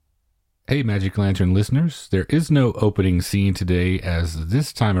Hey Magic Lantern listeners, there is no opening scene today as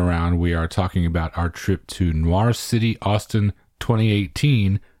this time around we are talking about our trip to Noir City, Austin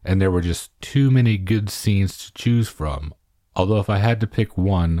 2018, and there were just too many good scenes to choose from. Although if I had to pick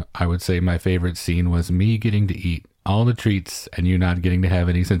one, I would say my favorite scene was me getting to eat all the treats and you not getting to have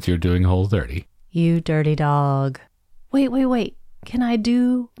any since you're doing Whole30. You dirty dog. Wait. Can I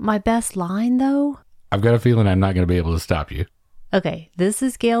do my best line though? I've got a feeling I'm not going to be able to stop you. Okay, this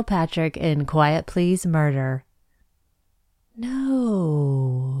is Gail Patrick in Quiet Please Murder.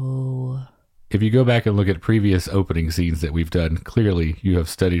 No. If you go back and look at previous opening scenes that we've done, clearly you have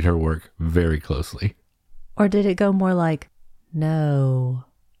studied her work very closely. Or did it go more like, no?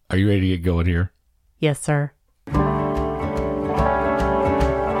 Are you ready to get going here? Yes, sir.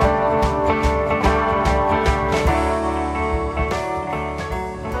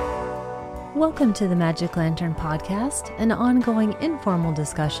 Welcome to the Magic Lantern Podcast, an ongoing informal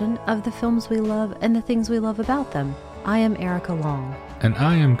discussion of the films we love and the things we love about them. I am Erica Long. And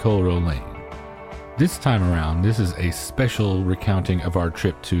I am Cole Lane. This time around, this is a special recounting of our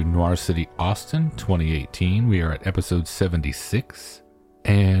trip to Noir City, Austin 2018. We are at episode 76.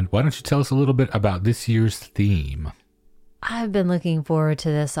 And why don't you tell us a little bit about this year's theme? I've been looking forward to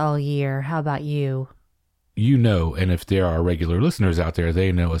this all year. How about you? You know, and if there are regular listeners out there,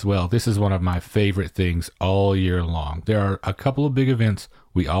 they know as well. This is one of my favorite things all year long. There are a couple of big events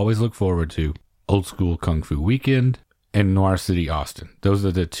we always look forward to. Old School Kung Fu Weekend and Noir City, Austin. Those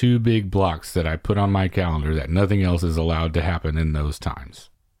are the two big blocks that I put on my calendar that nothing else is allowed to happen in those times.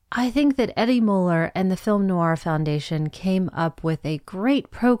 I think that Eddie Muller and the Film Noir Foundation came up with a great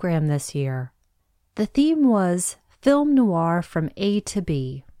program this year. The theme was Film Noir from A to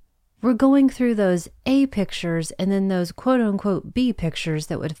B. We're going through those A pictures and then those quote-unquote B pictures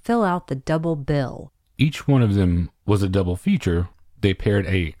that would fill out the double bill. Each one of them was a double feature. They paired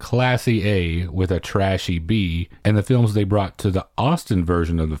a classy A with a trashy B, and the films they brought to the Austin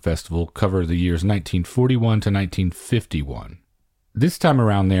version of the festival cover the years 1941 to 1951. This time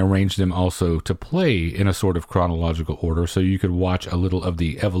around, they arranged them also to play in a sort of chronological order so you could watch a little of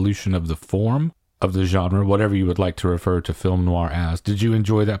the evolution of the form of the genre, whatever you would like to refer to film noir as. Did you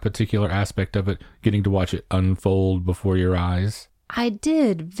enjoy that particular aspect of it, getting to watch it unfold before your eyes? I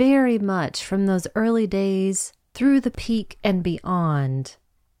did very much, from those early days through the peak and beyond.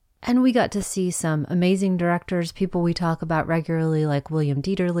 And we got to see some amazing directors, people we talk about regularly like William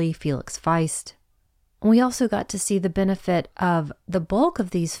Dieterle, Felix Feist. We also got to see the benefit of the bulk of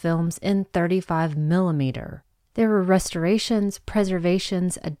these films in 35 millimeter. There were restorations,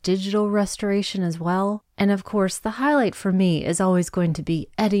 preservations, a digital restoration as well. And of course, the highlight for me is always going to be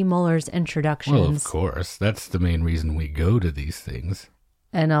Eddie Muller's introductions. Well, of course. That's the main reason we go to these things.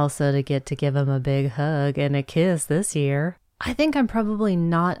 And also to get to give him a big hug and a kiss this year. I think I'm probably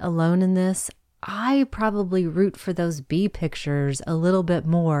not alone in this. I probably root for those B pictures a little bit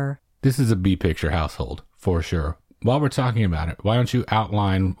more. This is a B picture household, for sure. While we're talking about it, why don't you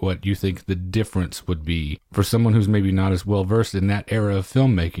outline what you think the difference would be for someone who's maybe not as well versed in that era of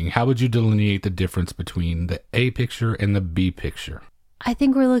filmmaking? How would you delineate the difference between the A picture and the B picture? I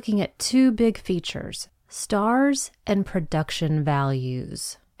think we're looking at two big features, stars and production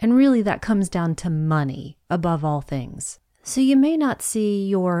values. And really that comes down to money above all things. So you may not see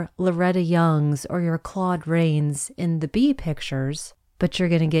your Loretta Youngs or your Claude Rains in the B pictures, but you're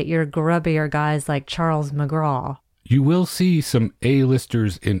going to get your grubbier guys like Charles McGraw. You will see some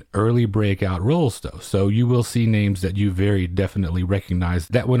A-listers in early breakout roles, though, so you will see names that you very definitely recognize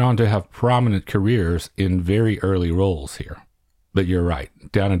that went on to have prominent careers in very early roles here. But you're right,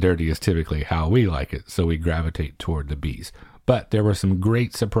 down and dirty is typically how we like it, so we gravitate toward the Bs. But there were some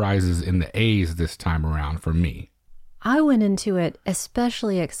great surprises in the As this time around for me. I went into it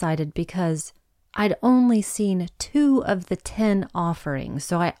especially excited because I'd only seen 2 of the 10 offerings,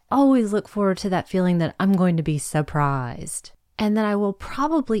 so I always look forward to that feeling that I'm going to be surprised. And that I will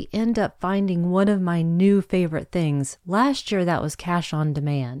probably end up finding one of my new favorite things. Last year that was Cash on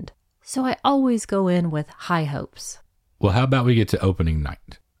Demand. So I always go in with high hopes. Well, how about we get to opening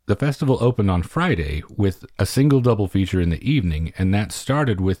night? The festival opened on Friday with a single double feature in the evening, and that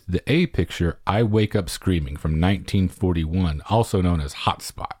started with the A picture, I Wake Up Screaming from 1941, also known as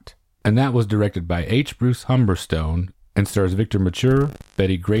Hotspot. And that was directed by H. Bruce Humberstone and stars Victor Mature,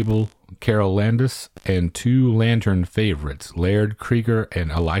 Betty Grable, Carol Landis, and 2 Lantern favorites, Laird Krieger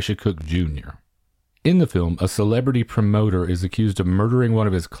and Elisha Cook Jr. In the film, a celebrity promoter is accused of murdering one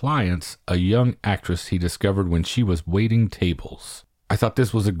of his clients, a young actress he discovered when she was waiting tables. I thought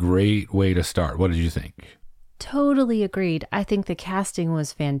this was a great way to start. What did you think? Totally agreed. I think the casting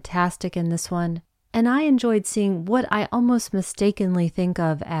was fantastic in this one. And I enjoyed seeing what I almost mistakenly think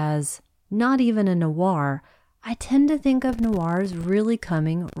of as not even a noir. I tend to think of noirs really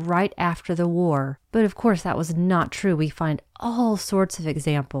coming right after the war, but of course that was not true. We find all sorts of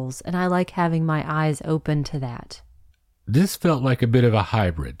examples, and I like having my eyes open to that. This felt like a bit of a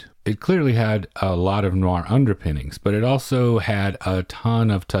hybrid. It clearly had a lot of noir underpinnings, but it also had a ton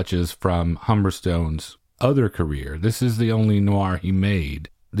of touches from Humberstone's other career. This is the only noir he made,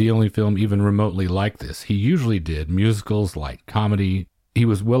 the only film even remotely like this. He usually did musicals, light comedy. He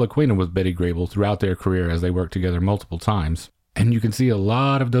was well acquainted with Betty Grable throughout their career as they worked together multiple times. And you can see a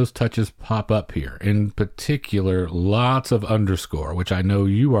lot of those touches pop up here. In particular, lots of underscore, which I know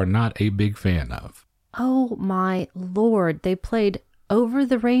you are not a big fan of. Oh my Lord, they played Over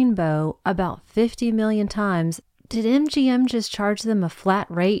the Rainbow about 50 million times. Did MGM just charge them a flat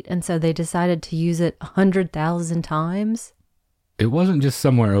rate and so they decided to use it 100,000 times? It wasn't just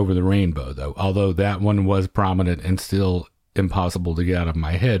Somewhere Over the Rainbow, though, although that one was prominent and still impossible to get out of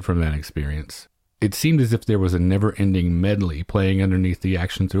my head from that experience. It seemed as if there was a never-ending medley playing underneath the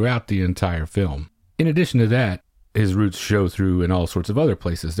action throughout the entire film. In addition to that, his roots show through in all sorts of other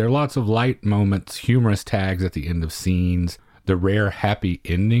places. There are lots of light moments, humorous tags at the end of scenes, the rare happy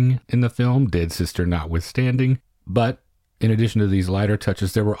ending in the film, Dead Sister notwithstanding. But in addition to these lighter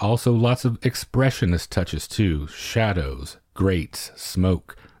touches, there were also lots of expressionist touches too. Shadows, grates,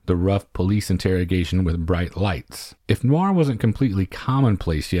 smoke, the rough police interrogation with bright lights. If noir wasn't completely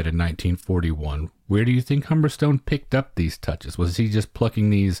commonplace yet in 1941, where do you think Humberstone picked up these touches? Was he just plucking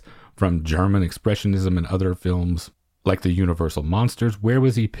these from German expressionism and other films like the Universal Monsters? Where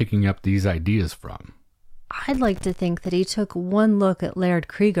was he picking up these ideas from? I'd like to think that he took one look at Laird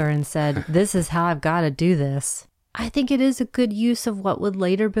Krieger and said, this is how I've got to do this. I think it is a good use of what would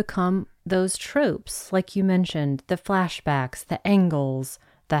later become those tropes, like you mentioned, the flashbacks, the angles,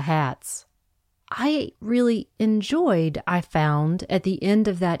 the hats. I really enjoyed, I found, at the end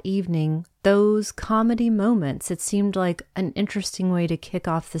of that evening, those comedy moments. It seemed like an interesting way to kick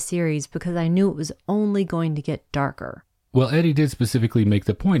off the series because I knew it was only going to get darker. Well, Eddie did specifically make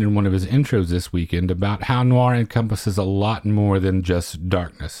the point in one of his intros this weekend about how noir encompasses a lot more than just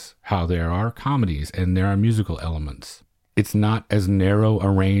darkness, how there are comedies and there are musical elements. It's not as narrow a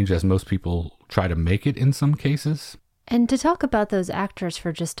range as most people try to make it in some cases. And to talk about those actors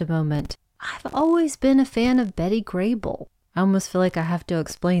for just a moment, I've always been a fan of Betty Grable. I almost feel like I have to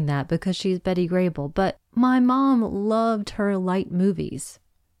explain that because she's Betty Grable, but my mom loved her light movies.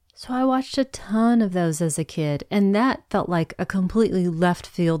 So I watched a ton of those as a kid, and that felt like a completely left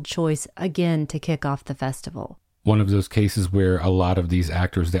field choice again to kick off the festival. One of those cases where a lot of these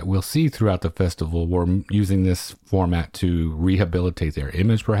actors that we'll see throughout the festival were using this format to rehabilitate their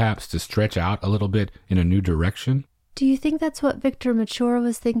image, perhaps, to stretch out a little bit in a new direction. Do you think that's what Victor Mature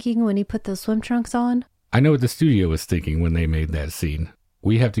was thinking when he put those swim trunks on? I know what the studio was thinking when they made that scene.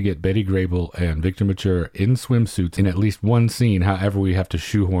 We have to get Betty Grable and Victor Mature in swimsuits in at least one scene, however we have to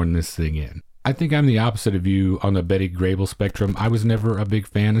shoehorn this thing in. I think I'm the opposite of you on the Betty Grable spectrum. I was never a big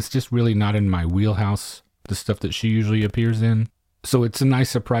fan. It's just really not in my wheelhouse, the stuff that she usually appears in. So it's a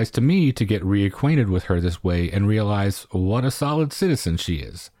nice surprise to me to get reacquainted with her this way and realize what a solid citizen she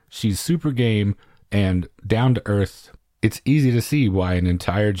is. She's super game and down to earth. It's easy to see why an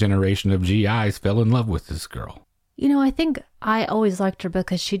entire generation of GIs fell in love with this girl. You know, I think I always liked her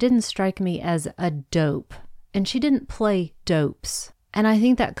because she didn't strike me as a dope, and she didn't play dopes. And I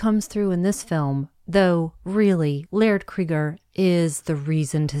think that comes through in this film, though really, Laird Krieger is the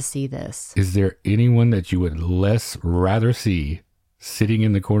reason to see this. Is there anyone that you would less rather see sitting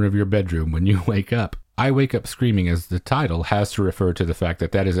in the corner of your bedroom when you wake up? I Wake Up Screaming, as the title, has to refer to the fact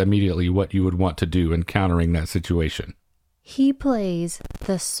that that is immediately what you would want to do in countering that situation. He plays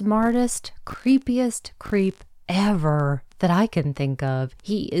the smartest, creepiest creep ever that I can think of.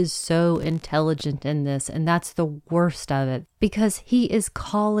 He is so intelligent in this, and that's the worst of it, because he is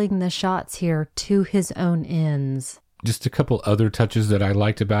calling the shots here to his own ends. Just a couple other touches that I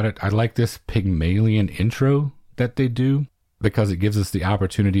liked about it. I like this Pygmalion intro that they do, because it gives us the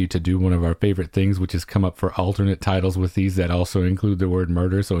opportunity to do one of our favorite things, which is come up for alternate titles with these that also include the word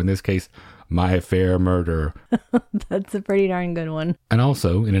murder. So in this case, My Fair Murder. That's a pretty darn good one. And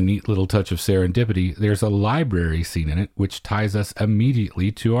also, in a neat little touch of serendipity, there's a library scene in it, which ties us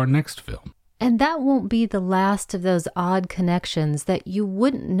immediately to our next film. And that won't be the last of those odd connections that you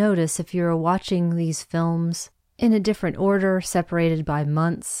wouldn't notice if you were watching these films in a different order, separated by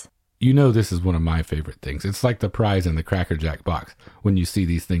months. You know this is one of my favorite things. It's like the prize in the Cracker Jack box when you see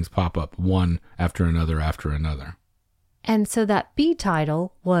these things pop up one after another after another. And so that B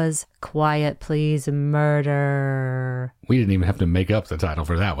title was Quiet Please Murder. We didn't even have to make up the title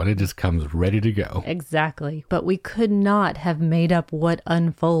for that one. It just comes ready to go. Exactly. But we could not have made up what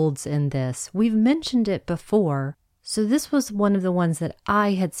unfolds in this. We've mentioned it before. So this was one of the ones that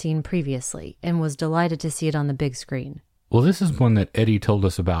I had seen previously and was delighted to see it on the big screen. Well, this is one that Eddie told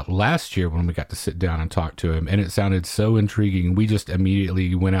us about last year when we got to sit down and talk to him, and it sounded so intriguing. We just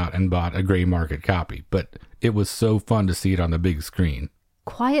immediately went out and bought a gray market copy, but it was so fun to see it on the big screen.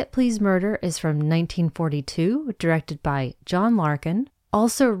 Quiet Please Murder is from 1942, directed by John Larkin,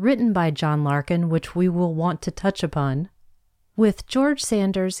 also written by John Larkin, which we will want to touch upon, with George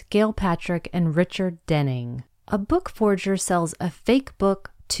Sanders, Gail Patrick, and Richard Denning. A book forger sells a fake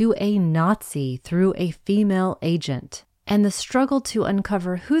book to a Nazi through a female agent, and the struggle to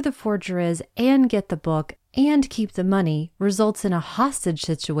uncover who the forger is and get the book and keep the money results in a hostage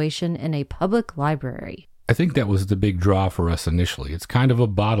situation in a public library. I think that was the big draw for us initially. It's kind of a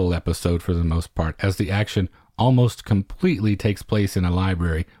bottle episode for the most part, as the action almost completely takes place in a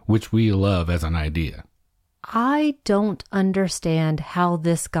library, which we love as an idea. I don't understand how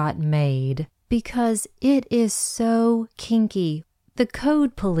this got made because it is so kinky. The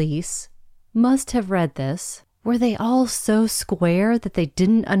code police must have read this. Were they all so square that they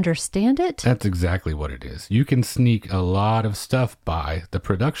didn't understand it? That's exactly what it is. You can sneak a lot of stuff by the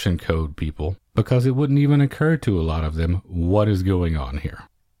production code people because it wouldn't even occur to a lot of them what is going on here.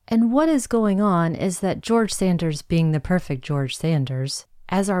 And what is going on is that George Sanders, being the perfect George Sanders,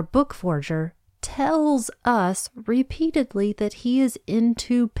 as our book forger, tells us repeatedly that he is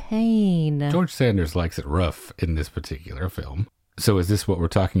into pain. George Sanders likes it rough in this particular film. So is this what we're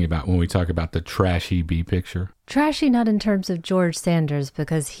talking about when we talk about the trashy B picture? Trashy not in terms of George Sanders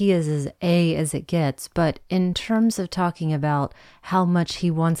because he is as A as it gets, but in terms of talking about how much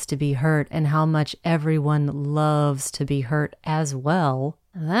he wants to be hurt and how much everyone loves to be hurt as well.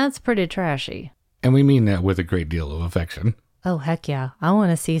 That's pretty trashy. And we mean that with a great deal of affection. Oh, heck yeah. I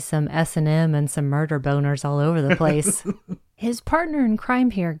want to see some S&M and some murder boners all over the place. His partner in crime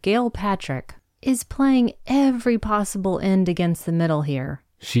here, Gail Patrick, is playing every possible end against the middle here.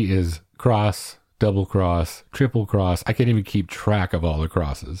 She is cross, double cross, triple cross. I can't even keep track of all the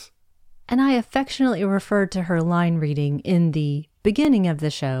crosses. And I affectionately referred to her line reading in the beginning of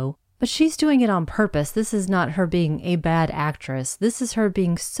the show, but she's doing it on purpose. This is not her being a bad actress. This is her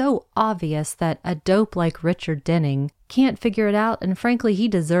being so obvious that a dope like Richard Denning can't figure it out, and frankly, he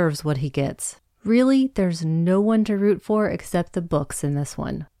deserves what he gets. Really, there's no one to root for except the books in this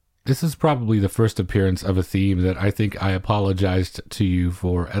one. This is probably the first appearance of a theme that I think I apologized to you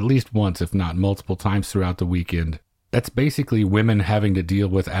for at least once, if not multiple times throughout the weekend. That's basically women having to deal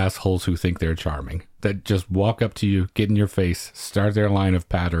with assholes who think they're charming, that just walk up to you, get in your face, start their line of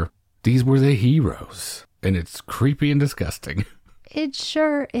patter. These were the heroes, and it's creepy and disgusting. It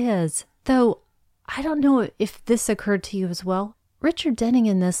sure is, though I don't know if this occurred to you as well. Richard Denning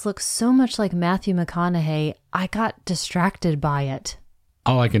in this looks so much like Matthew McConaughey, I got distracted by it.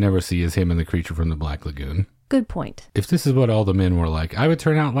 All I can ever see is him and the creature from the Black Lagoon. Good point. If this is what all the men were like, I would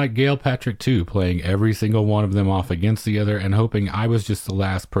turn out like Gail Patrick too, playing every single one of them off against the other and hoping I was just the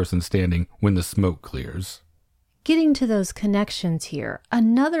last person standing when the smoke clears. Getting to those connections here,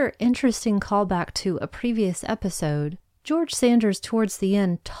 another interesting callback to a previous episode, George Sanders towards the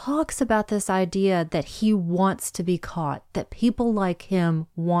end talks about this idea that he wants to be caught, that people like him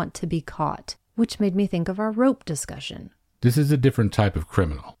want to be caught, which made me think of our rope discussion. This is a different type of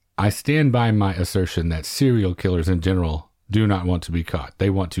criminal. I stand by my assertion that serial killers in general do not want to be caught.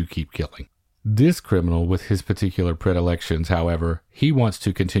 They want to keep killing. This criminal, with his particular predilections, however, he wants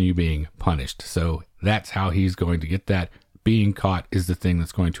to continue being punished. So that's how he's going to get that. Being caught is the thing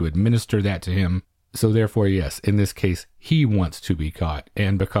that's going to administer that to him. So therefore, yes, in this case, he wants to be caught.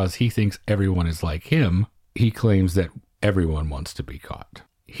 And because he thinks everyone is like him, he claims that everyone wants to be caught.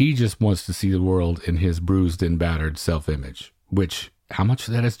 He just wants to see the world in his bruised and battered self-image, which, how much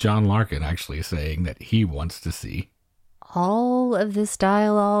of that is John Larkin actually saying that he wants to see? All of this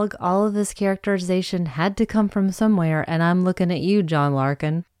dialogue, all of this characterization had to come from somewhere, and I'm looking at you, John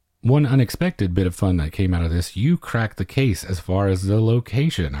Larkin. One unexpected bit of fun that came out of this, you cracked the case as far as the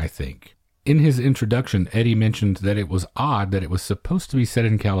location, I think. In his introduction, Eddie mentioned that it was odd that it was supposed to be set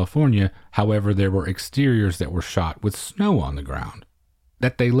in California, however, there were exteriors that were shot with snow on the ground.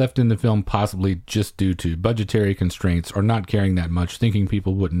 That they left in the film possibly just due to budgetary constraints or not caring that much, thinking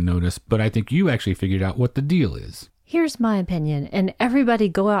people wouldn't notice, but I think you actually figured out what the deal is. Here's my opinion, and everybody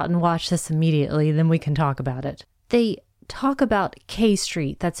go out and watch this immediately, then we can talk about it. They talk about K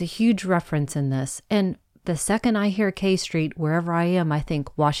Street. That's a huge reference in this, and the second I hear K Street, wherever I am, I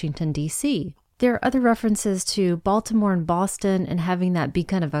think Washington, D.C. There are other references to Baltimore and Boston and having that be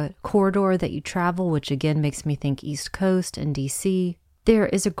kind of a corridor that you travel, which again makes me think East Coast and DC. There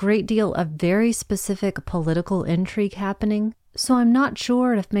is a great deal of very specific political intrigue happening, so I'm not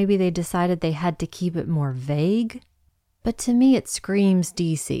sure if maybe they decided they had to keep it more vague, but to me it screams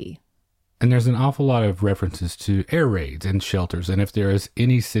DC. And there's an awful lot of references to air raids and shelters, and if there is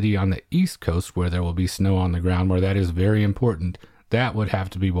any city on the East Coast where there will be snow on the ground where that is very important, that would have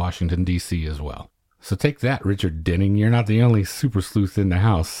to be Washington, D.C. as well. So take that, Richard Denning. You're not the only super sleuth in the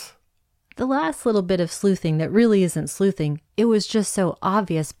house. The last little bit of sleuthing that really isn't sleuthing, it was just so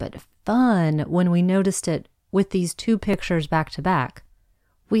obvious but fun when we noticed it with these two pictures back to back.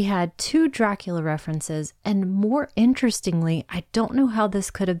 We had two Dracula references, and more interestingly, I don't know how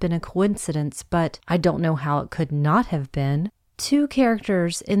this could have been a coincidence, but I don't know how it could not have been. Two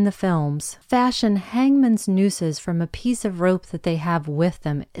characters in the films fashion hangman's nooses from a piece of rope that they have with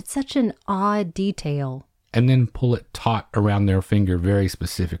them. It's such an odd detail. And then pull it taut around their finger very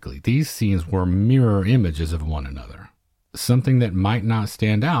specifically. These scenes were mirror images of one another. Something that might not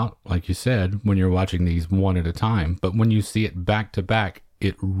stand out, like you said, when you're watching these one at a time, but when you see it back to back,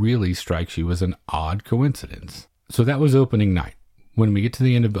 it really strikes you as an odd coincidence. So that was opening night. When we get to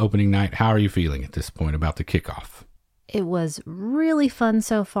the end of opening night, how are you feeling at this point about the kickoff? It was really fun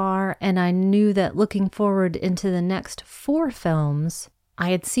so far, and I knew that looking forward into the next 4 films,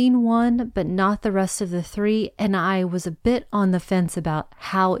 I had seen one, but not the rest of the 3, and I was a bit on the fence about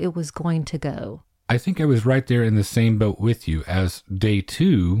how it was going to go. I think I was right there in the same boat with you, as day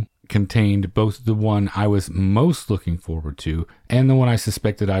 2 contained both the one I was most looking forward to and the one I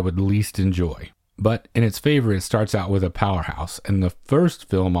suspected I would least enjoy. But in its favor, it starts out with a powerhouse, and the first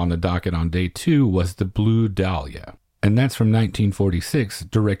film on the docket on day 2 was The Blue Dahlia. And that's from 1946,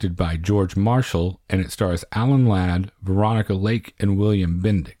 directed by George Marshall, and it stars Alan Ladd, Veronica Lake, and William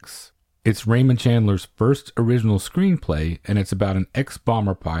Bendix. It's Raymond Chandler's first original screenplay, and it's about an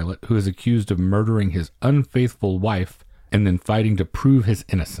ex-bomber pilot who is accused of murdering his unfaithful wife and then fighting to prove his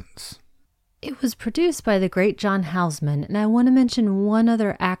innocence. It was produced by the great John Houseman, and I want to mention one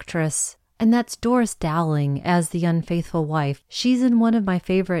other actress, and that's Doris Dowling as the unfaithful wife. She's in one of my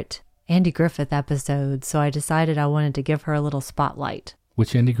favorite Andy Griffith episodes, so I decided I wanted to give her a little spotlight.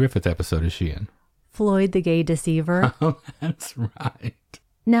 Which Andy Griffith episode is she in? Floyd the Gay Deceiver. Oh, that's right.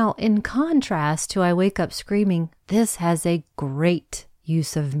 Now, in contrast to I Wake Up Screaming, this has a great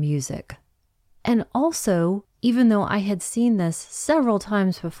use of music. And also, even though I had seen this several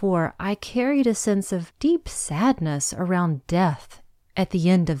times before, I carried a sense of deep sadness around death at the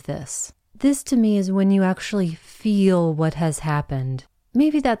end of this. This to me is when you actually feel what has happened.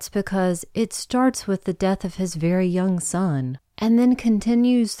 Maybe that's because it starts with the death of his very young son and then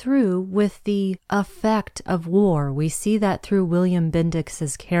continues through with the effect of war. We see that through William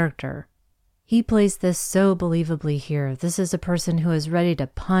Bendix's character. He plays this so believably here. This is a person who is ready to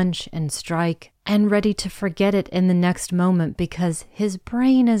punch and strike and ready to forget it in the next moment because his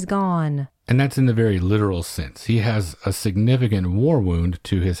brain is gone. And that's in the very literal sense. He has a significant war wound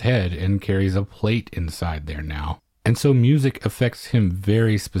to his head and carries a plate inside there now. And so music affects him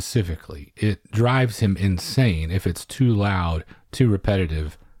very specifically. It drives him insane if it's too loud, too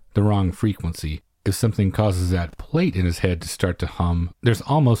repetitive, the wrong frequency. If something causes that plate in his head to start to hum, there's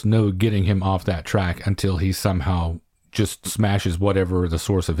almost no getting him off that track until he somehow just smashes whatever the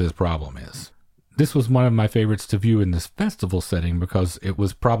source of his problem is. This was one of my favorites to view in this festival setting because it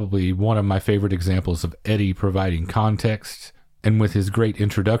was probably one of my favorite examples of Eddie providing context and with his great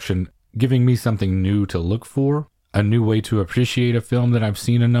introduction, giving me something new to look for. A new way to appreciate a film that I've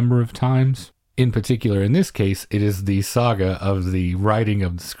seen a number of times. In particular, in this case, it is the saga of the writing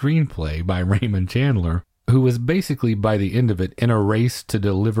of the screenplay by Raymond Chandler, who was basically, by the end of it, in a race to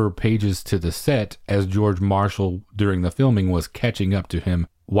deliver pages to the set as George Marshall, during the filming, was catching up to him,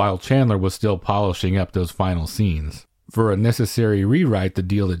 while Chandler was still polishing up those final scenes. For a necessary rewrite, the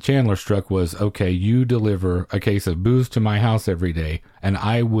deal that Chandler struck was, okay, you deliver a case of booze to my house every day, and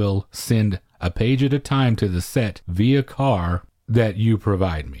I will send a page at a time to the set via car that you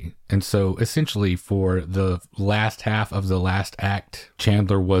provide me. And so essentially for the last half of the last act,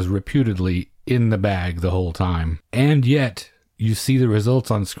 Chandler was reputedly in the bag the whole time. And yet you see the results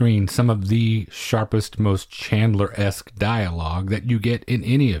on screen, some of the sharpest, most Chandler-esque dialogue that you get in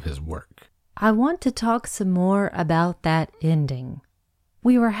any of his work. I want to talk some more about that ending.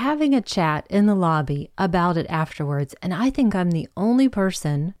 We were having a chat in the lobby about it afterwards, and I think I'm the only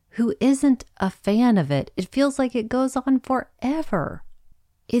person who isn't a fan of it. It feels like it goes on forever.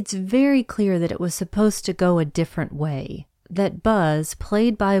 It's very clear that it was supposed to go a different way, that Buzz,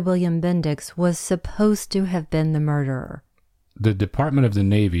 played by William Bendix, was supposed to have been the murderer. The Department of the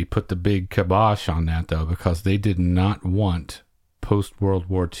Navy put the big kibosh on that, though, because they did not want, post-World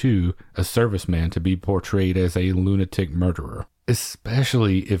War II, a serviceman to be portrayed as a lunatic murderer,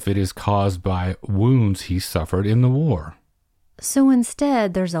 especially if it is caused by wounds he suffered in the war. So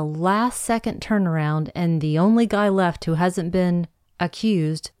instead, there's a last-second turnaround, and the only guy left who hasn't been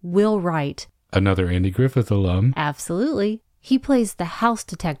accused, Will Wright. Another Andy Griffith alum. Absolutely. He plays the house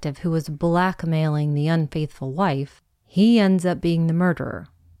detective who was blackmailing the unfaithful wife. He ends up being the murderer.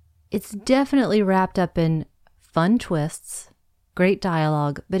 It's definitely wrapped up in fun twists, great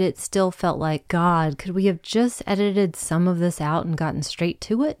dialogue, but it still felt like, God, could we have just edited some of this out and gotten straight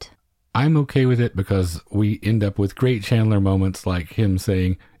to it? I'm okay with it because we end up with great Chandler moments like him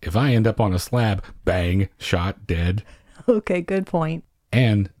saying, if I end up on a slab, bang, shot, dead. Okay, good point.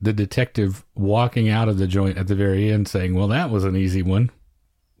 And the detective walking out of the joint at the very end saying, well, that was an easy one.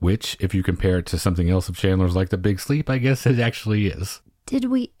 Which, if you compare it to something else of Chandler's like The Big Sleep, I guess it actually is. Did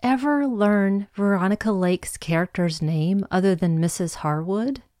we ever learn Veronica Lake's character's name other than Mrs.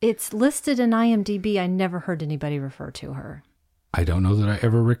 Harwood? It's listed in IMDb. I never heard anybody refer to her. I don't know that I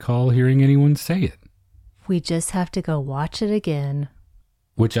ever recall hearing anyone say it. We just have to go watch it again.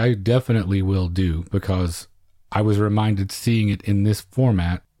 Which I definitely will do, because I was reminded seeing it in this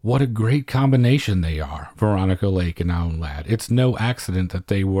format, what a great combination they are, Veronica Lake and Alan Ladd. It's no accident that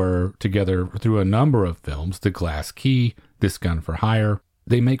they were together through a number of films, The Glass Key, This Gun for Hire.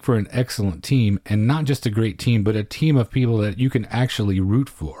 They make for an excellent team, and not just a great team, but a team of people that you can actually root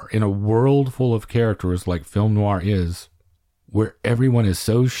for in a world full of characters like film noir is, where everyone is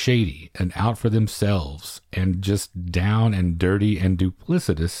so shady and out for themselves and just down and dirty and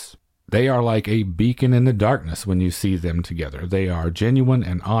duplicitous. They are like a beacon in the darkness when you see them together. They are genuine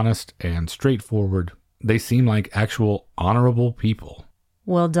and honest and straightforward. They seem like actual honorable people.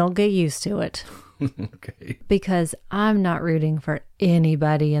 Well, don't get used to it. Okay. Because I'm not rooting for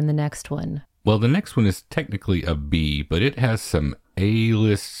anybody in the next one. Well, the next one is technically a B, but it has some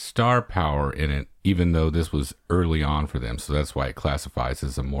A-list star power in it, even though this was early on for them, so that's why it classifies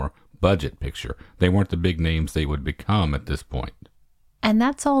as a more budget picture. They weren't the big names they would become at this point. And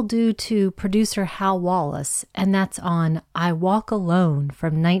that's all due to producer Hal Wallace, and that's on I Walk Alone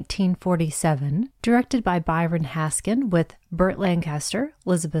from 1947, directed by Byron Haskin with Burt Lancaster,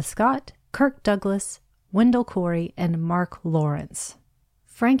 Elizabeth Scott, Kirk Douglas, Wendell Corey, and Mark Lawrence.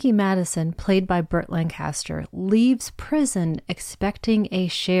 Frankie Madison, played by Burt Lancaster, leaves prison expecting a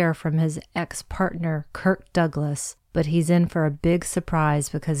share from his ex-partner Kirk Douglas, but he's in for a big surprise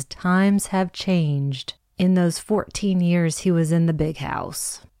because times have changed. In those 14 years he was in the big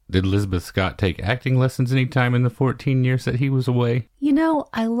house. Did Elizabeth Scott take acting lessons any time in the 14 years that he was away? You know,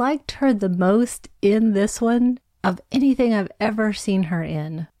 I liked her the most in this one of anything I've ever seen her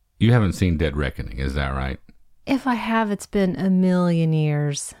in. You haven't seen Dead Reckoning, is that right? If I have, it's been a million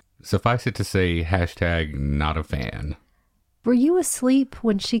years. Suffice it to say, hashtag not a fan. Were you asleep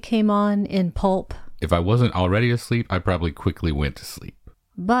when she came on in Pulp? If I wasn't already asleep, I probably quickly went to sleep.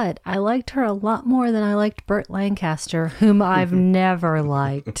 But I liked her a lot more than I liked Burt Lancaster, whom I've never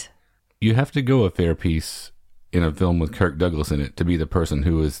liked. You have to go a fair piece in a film with Kirk Douglas in it to be the person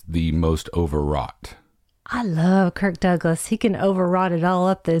who is the most overwrought. I love Kirk Douglas. He can overwrought it all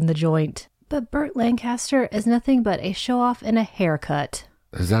up in the joint. But Burt Lancaster is nothing but a show-off and a haircut.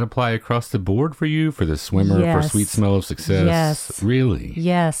 Does that apply across the board for you? For The Swimmer, Yes. for Sweet Smell of Success? Yes. Really?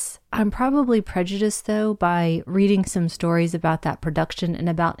 Yes. I'm probably prejudiced, though, by reading some stories about that production and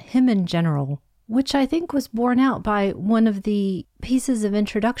about him in general, which I think was borne out by one of the pieces of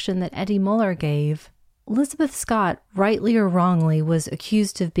introduction that Eddie Muller gave. Elizabeth Scott, rightly or wrongly, was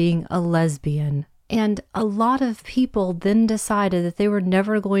accused of being a lesbian. And a lot of people then decided that they were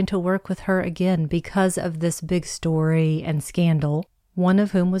never going to work with her again because of this big story and scandal, one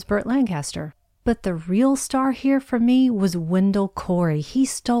of whom was Burt Lancaster. But the real star here for me was Wendell Corey. He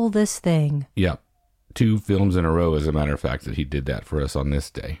stole this thing. Yep. 2 films in a row, as a matter of fact, that he did that for us on this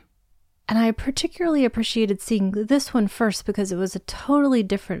day. And I particularly appreciated seeing this one first because it was a totally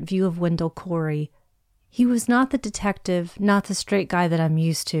different view of Wendell Corey. He was not the detective, not the straight guy that I'm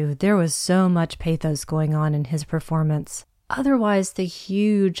used to. There was so much pathos going on in his performance. Otherwise, the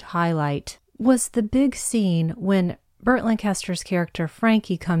huge highlight was the big scene when Burt Lancaster's character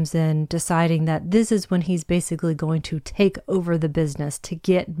Frankie comes in, deciding that this is when he's basically going to take over the business to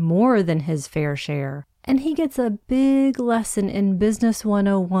get more than his fair share. And he gets a big lesson in Business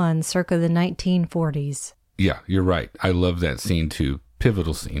 101 circa the 1940s. Yeah, you're right. I love that scene too.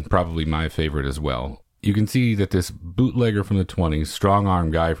 Pivotal scene, probably my favorite as well. You can see that this bootlegger from the 20s, strong-arm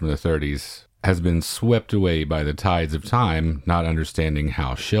guy from the 30s, has been swept away by the tides of time, not understanding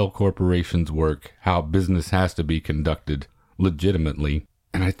how shell corporations work, how business has to be conducted, legitimately.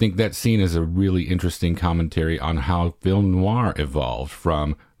 And I think that scene is a really interesting commentary on how film noir evolved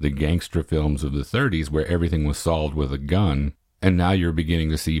from the gangster films of the 30s, where everything was solved with a gun. And now you're beginning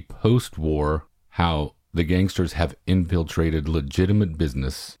to see post-war how the gangsters have infiltrated legitimate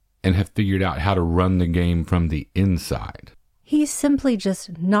business and have figured out how to run the game from the inside. He's simply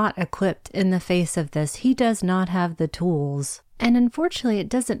just not equipped in the face of this. He does not have the tools. And unfortunately, it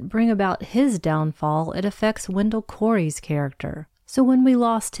doesn't bring about his downfall. It affects Wendell Corey's character. So when we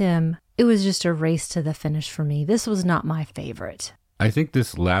lost him, it was just a race to the finish for me. This was not my favorite. I think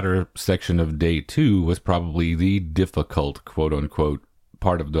this latter section of day 2 was probably the difficult, quote-unquote,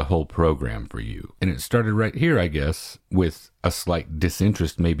 part of the whole program for you. And it started right here, I guess, with a slight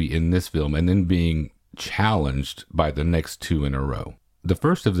disinterest maybe in this film and then being challenged by the next 2 in a row. The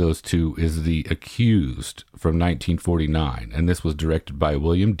first of those 2 is The Accused from 1949, and this was directed by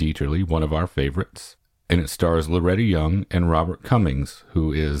William Dieterle, one of our favorites. And it stars Loretta Young and Robert Cummings,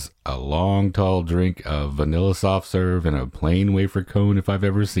 who is a long, tall drink of vanilla soft serve and a plain wafer cone if I've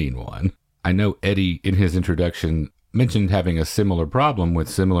ever seen one. I know Eddie, in his introduction, mentioned having a similar problem with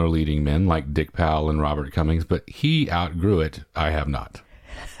similar leading men like Dick Powell and Robert Cummings, but he outgrew it. I have not.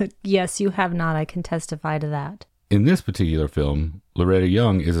 Yes, you have not. I can testify to that. In this particular film, Loretta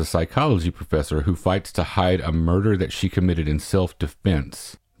Young is a psychology professor who fights to hide a murder that she committed in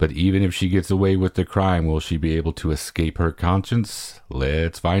self-defense. But even if she gets away with the crime, will she be able to escape her conscience?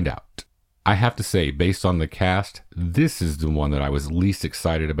 Let's find out. I have to say, based on the cast, this is the one that I was least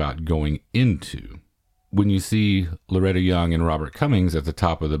excited about going into. When you see Loretta Young and Robert Cummings at the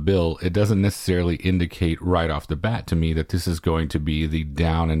top of the bill, it doesn't necessarily indicate right off the bat to me that this is going to be the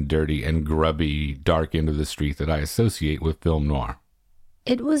down and dirty and grubby dark end of the street that I associate with film noir.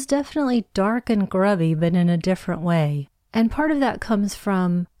 It was definitely dark and grubby, but in a different way. And part of that comes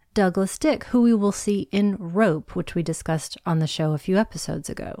from Douglas Dick, who we will see in Rope, which we discussed on the show a few episodes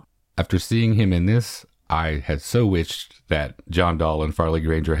ago. After seeing him in this, I had so wished that John Dahl and Farley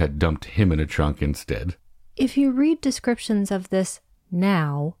Granger had dumped him in a trunk instead. If you read descriptions of this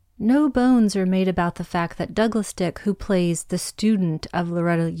now, no bones are made about the fact that Douglas Dick, who plays the student of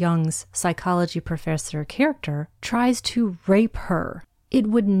Loretta Young's psychology professor character, tries to rape her. It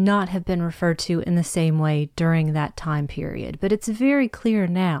would not have been referred to in the same way during that time period, but it's very clear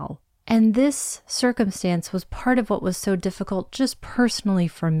now. And this circumstance was part of what was so difficult just personally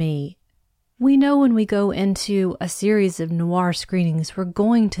for me. We know when we go into a series of noir screenings, we're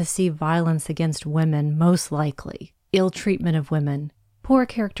going to see violence against women, most likely, ill treatment of women, poor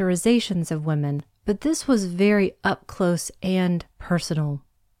characterizations of women, but this was very up close and personal.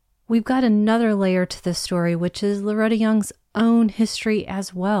 We've got another layer to this story, which is Loretta Young's own history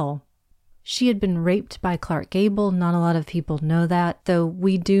as well. She had been raped by Clark Gable. Not a lot of people know that, though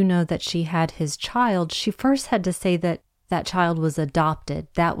we do know that she had his child. She first had to say that that child was adopted.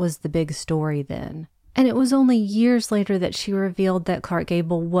 That was the big story then. And it was only years later that she revealed that Clark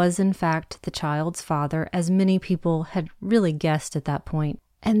Gable was in fact the child's father, as many people had really guessed at that point.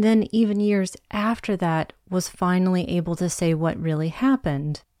 And then even years after that was finally able to say what really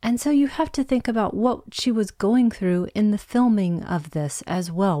happened. And so you have to think about what she was going through in the filming of this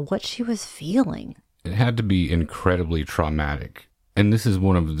as well, what she was feeling. It had to be incredibly traumatic. And this is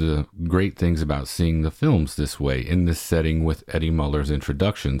one of the great things about seeing the films this way, in this setting with Eddie Muller's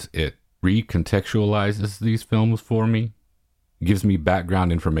introductions. It recontextualizes these films for me, gives me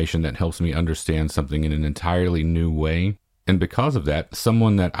background information that helps me understand something in an entirely new way. And because of that,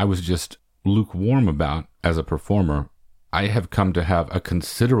 someone that I was just lukewarm about as a performer, I have come to have a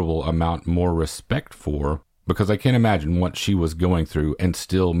considerable amount more respect for, because I can't imagine what she was going through and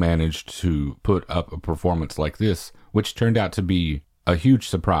still managed to put up a performance like this, which turned out to be a huge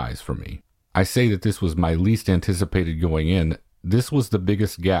surprise for me. I say that this was my least anticipated going in. This was the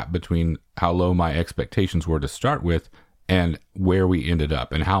biggest gap between how low my expectations were to start with and where we ended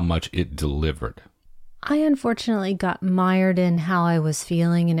up and how much it delivered. I unfortunately got mired in how I was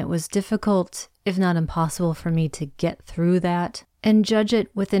feeling, and it was difficult, if not impossible, for me to get through that and judge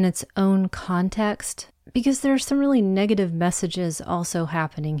it within its own context, because there are some really negative messages also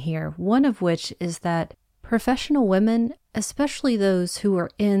happening here. One of which is that professional women, especially those who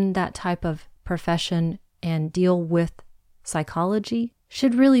are in that type of profession and deal with psychology,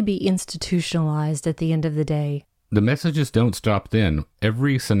 should really be institutionalized at the end of the day. The messages don't stop then.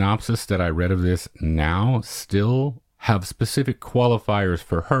 Every synopsis that I read of this now still have specific qualifiers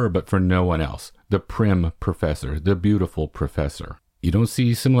for her, but for no one else. The prim professor, the beautiful professor. You don't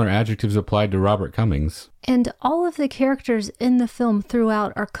see similar adjectives applied to Robert Cummings. And all of the characters in the film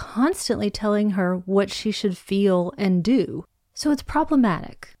throughout are constantly telling her what she should feel and do. So it's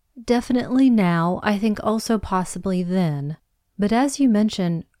problematic. Definitely now, I think also possibly then. But as you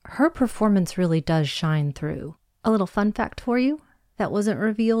mentioned, her performance really does shine through. A little fun fact for you that wasn't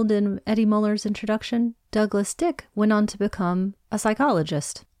revealed in Eddie Muller's introduction: Douglas Dick went on to become a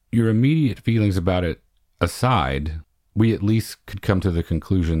psychologist. Your immediate feelings about it aside, we at least could come to the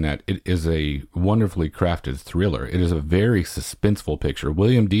conclusion that it is a wonderfully crafted thriller. It is a very suspenseful picture.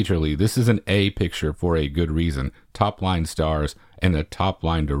 William Dieterle, this is an A picture for a good reason. Top-line stars and a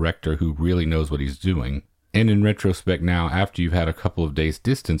top-line director who really knows what he's doing. And in retrospect now, after you've had a couple of days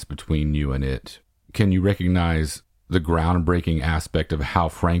distance between you and it, can you recognize the groundbreaking aspect of how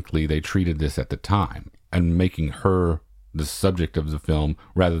frankly they treated this at the time and making her the subject of the film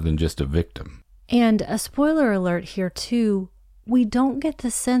rather than just a victim? And a spoiler alert here too, we don't get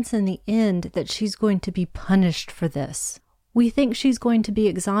the sense in the end that she's going to be punished for this. We think she's going to be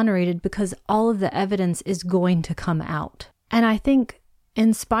exonerated because all of the evidence is going to come out. And I think,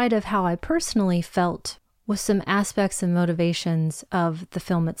 in spite of how I personally felt with some aspects and motivations of the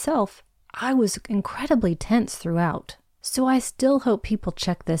film itself, I was incredibly tense throughout. So I still hope people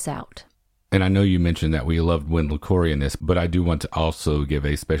check this out. And I know you mentioned that we loved Wendell Corey in this, but I do want to also give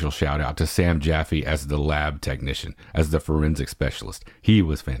a special shout out to Sam Jaffe as the lab technician, as the forensic specialist. He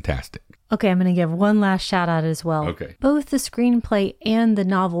was fantastic. Okay, I'm going to give one last shout out as well. Okay. Both the screenplay and the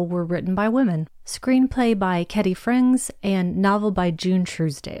novel were written by women. Screenplay by Ketty Frings and novel by June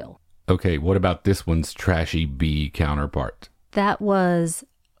Truesdale. Okay, what about this one's trashy B counterpart? That was,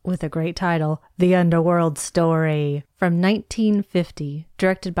 with a great title, The Underworld Story, from 1950,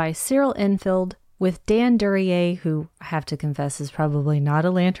 directed by Cyril Enfield, with Dan Duryea, who I have to confess is probably not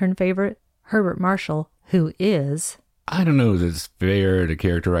a Lantern favorite, Herbert Marshall, who is... I don't know if it's fair to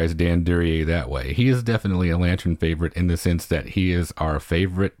characterize Dan Duryea that way. He is definitely a Lantern favorite in the sense that he is our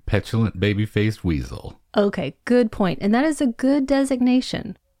favorite petulant baby-faced weasel. Okay, good point, and that is a good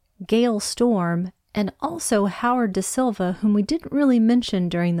designation. Gale Storm, and also Howard Da Silva, whom we didn't really mention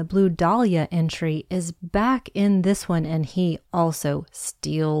during the Blue Dahlia entry, is back in this one, and he also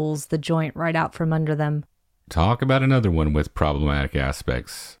steals the joint right out from under them. Talk about another one with problematic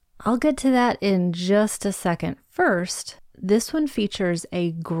aspects. I'll get to that in just a second. First, this one features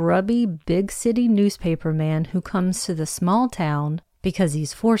a grubby big city newspaper man who comes to the small town, because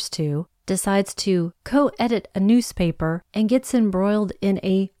he's forced to, decides to co-edit a newspaper, and gets embroiled in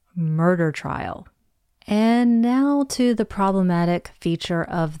a murder trial. And now to the problematic feature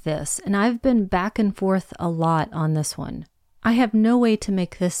of this, and I've been back and forth a lot on this one. I have no way to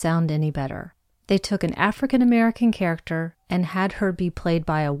make this sound any better. They took an African-American character and had her be played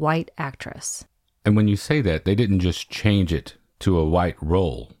by a white actress. And when you say that, they didn't just change it to a white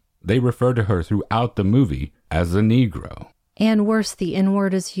role. They refer to her throughout the movie as a Negro. And worse, the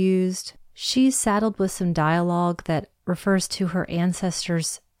N-word is used. She's saddled with some dialogue that refers to her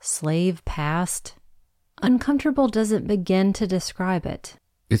ancestors' slave past. Uncomfortable doesn't begin to describe it.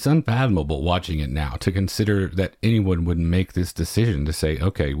 It's unfathomable watching it now to consider that anyone would make this decision to say,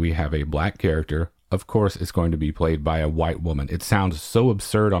 okay, we have a black character. Of course, it's going to be played by a white woman. It sounds so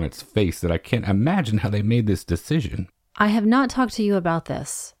absurd on its face that I can't imagine how they made this decision. I have not talked to you about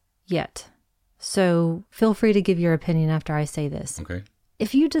this yet, so feel free to give your opinion after I say this. Okay.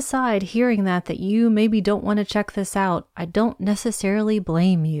 If you decide hearing that you maybe don't want to check this out, I don't necessarily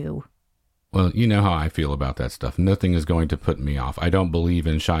blame you. Well, you know how I feel about that stuff. Nothing is going to put me off. I don't believe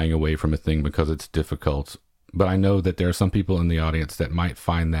in shying away from a thing because it's difficult. But I know that there are some people in the audience that might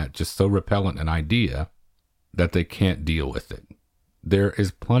find that just so repellent an idea that they can't deal with it. There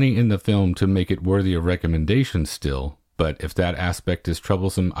is plenty in the film to make it worthy of recommendation still, but if that aspect is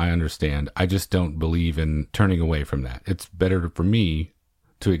troublesome, I understand. I just don't believe in turning away from that. It's better for me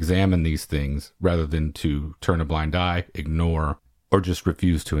to examine these things rather than to turn a blind eye, ignore, or just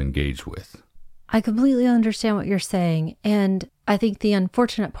refuse to engage with. I completely understand what you're saying, and I think the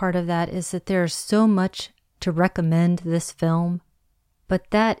unfortunate part of that is that there's so much to recommend this film, but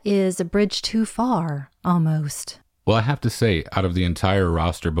that is a bridge too far, almost. Well, I have to say, out of the entire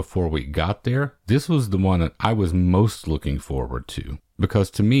roster before we got there, this was the one that I was most looking forward to. Because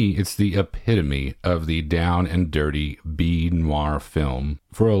to me, it's the epitome of the down and dirty B-noir film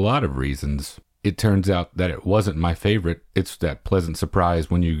for a lot of reasons. It turns out that it wasn't my favorite. It's that pleasant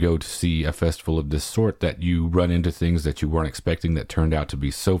surprise when you go to see a festival of this sort that you run into things that you weren't expecting that turned out to be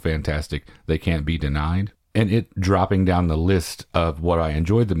so fantastic they can't be denied. And it dropping down the list of what I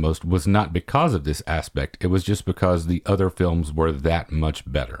enjoyed the most was not because of this aspect. It was just because the other films were that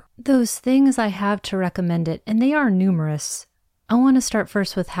much better. Those things I have to recommend it, and they are numerous. I want to start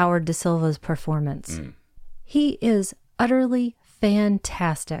first with Howard Da Silva's performance. He is utterly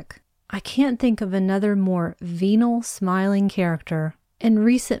fantastic. I can't think of another more venal, smiling character in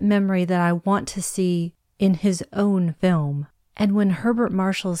recent memory that I want to see in his own film. And when Herbert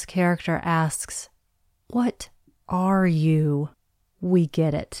Marshall's character asks, "What are you?" we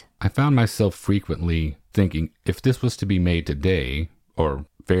get it. I found myself frequently thinking, if this was to be made today, or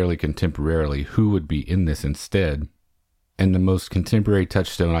fairly contemporarily, who would be in this instead? And the most contemporary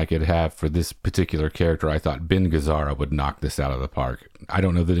touchstone I could have for this particular character, I thought Ben Gazzara would knock this out of the park. I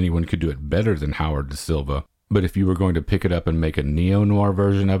don't know that anyone could do it better than Howard Da Silva, but if you were going to pick it up and make a neo-noir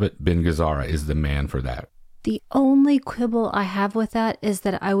version of it, Ben Gazzara is the man for that. The only quibble I have with that is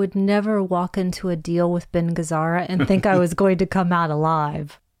that I would never walk into a deal with Ben Gazzara and think I was going to come out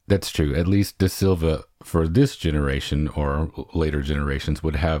alive. That's true. At least Da Silva, for this generation or later generations,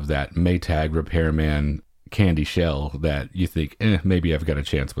 would have that Maytag repairman candy shell that you think, maybe I've got a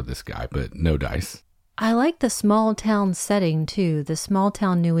chance with this guy, but no dice. I like the small town setting too, the small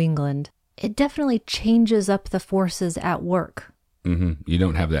town New England. It definitely changes up the forces at work. You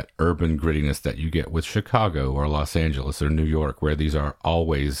don't have that urban grittiness that you get with Chicago or Los Angeles or New York, where these are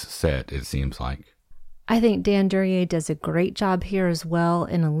always set, it seems like. I think Dan Duryea does a great job here as well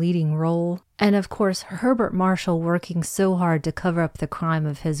in a leading role. And of course, Herbert Marshall working so hard to cover up the crime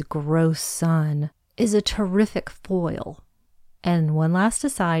of his gross son is a terrific foil. And one last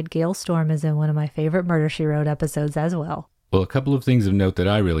aside, Gail Storm is in one of my favorite Murder, She Wrote episodes as well. Well, a couple of things of note that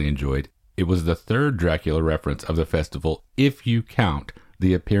I really enjoyed. It was the third Dracula reference of the festival, if you count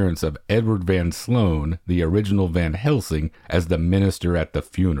the appearance of Edward Van Sloan, the original Van Helsing, as the minister at the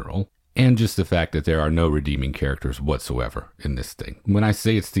funeral, and just the fact that there are no redeeming characters whatsoever in this thing. When I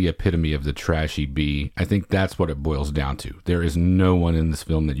say it's the epitome of the trashy B, I think that's what it boils down to. There is no one in this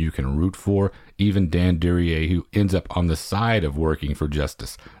film that you can root for, even Dan Duryea, who ends up on the side of working for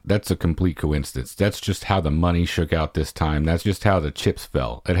justice. That's a complete coincidence. That's just how the money shook out this time. That's just how the chips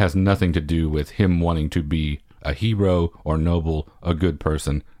fell. It has nothing to do with him wanting to be a hero or noble, a good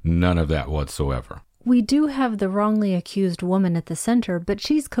person. None of that whatsoever. We do have the wrongly accused woman at the center, but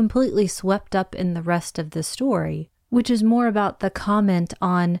she's completely swept up in the rest of the story, which is more about the comment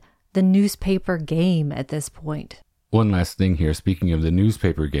on the newspaper game at this point. One last thing here, speaking of the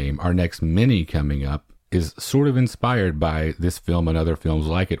newspaper game, our next mini coming up is sort of inspired by this film and other films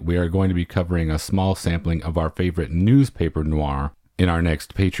like it. We are going to be covering a small sampling of our favorite newspaper noir in our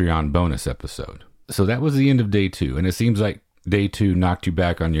next Patreon bonus episode. So that was the end of day 2, and it seems like day 2 knocked you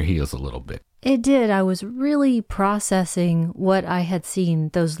back on your heels a little bit. It did. I was really processing what I had seen,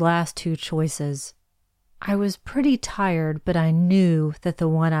 those last 2 choices. I was pretty tired, but I knew that the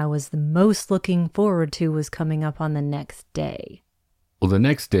one I was the most looking forward to was coming up on the next day. Well, the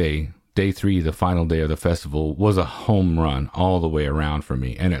next day, day 3, the final day of the festival, was a home run all the way around for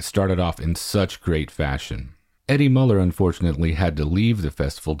me, and it started off in such great fashion. Eddie Muller, unfortunately, had to leave the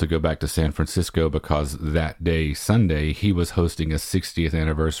festival to go back to San Francisco because that day, Sunday, he was hosting a 60th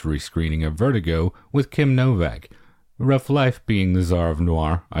anniversary screening of Vertigo with Kim Novak. Rough life being the czar of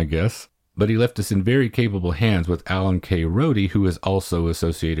noir, I guess. But he left us in very capable hands with Alan K. Rohde, who is also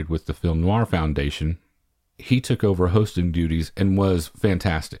associated with the Film Noir Foundation. He took over hosting duties and was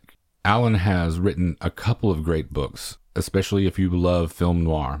fantastic. Alan has written a couple of great books, especially if you love film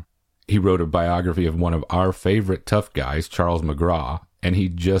noir. He wrote a biography of one of our favorite tough guys, Charles McGraw, and he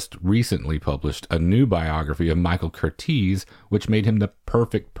just recently published a new biography of Michael Curtiz, which made him the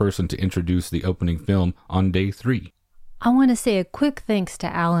perfect person to introduce the opening film on day 3. I want to say a quick thanks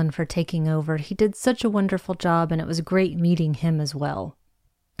to Alan for taking over. He did such a wonderful job, and it was great meeting him as well.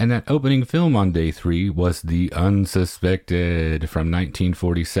 And that opening film on day 3 was The Unsuspected from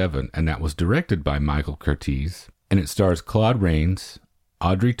 1947, and that was directed by Michael Curtiz, and it stars Claude Rains,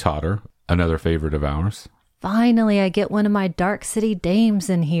 Audrey Totter, another favorite of ours. Finally, I get one of my Dark City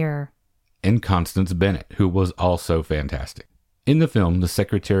dames in here. And Constance Bennett, who was also fantastic. In the film, the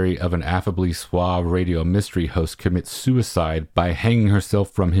secretary of an affably suave radio mystery host commits suicide by hanging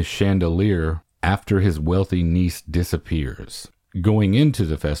herself from his chandelier after his wealthy niece disappears. Going into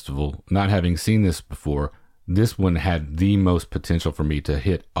the festival, not having seen this before, this one had the most potential for me to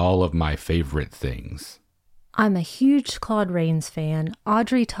hit all of my favorite things. I'm a huge Claude Rains fan.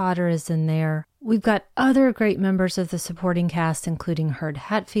 Audrey Totter is in there. We've got other great members of the supporting cast, including Herb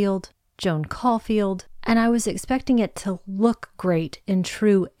Hatfield, Joan Caulfield, and I was expecting it to look great in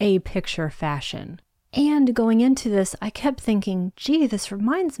true A-picture fashion. And going into this, I kept thinking, gee, this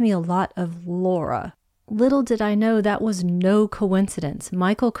reminds me a lot of Laura. Little did I know that was no coincidence.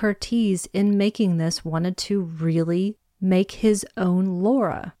 Michael Curtiz, in making this, wanted to really make his own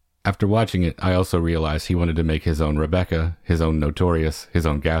Laura. After watching it, I also realized he wanted to make his own Rebecca, his own Notorious, his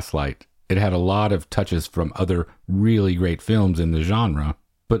own Gaslight. It had a lot of touches from other really great films in the genre,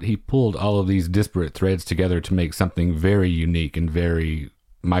 but he pulled all of these disparate threads together to make something very unique and very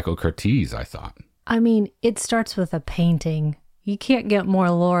Michael Curtiz, I thought. I mean, it starts with a painting You can't get more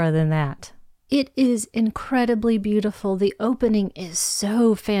Laura than that. It is incredibly beautiful. The opening is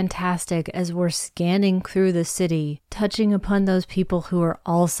so fantastic as we're scanning through the city, touching upon those people who are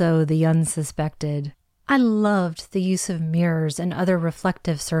also the unsuspected. I loved the use of mirrors and other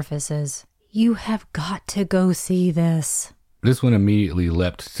reflective surfaces. You have got to go see this. This one immediately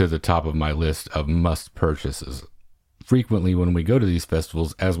leapt to the top of my list of must purchases. Frequently when we go to these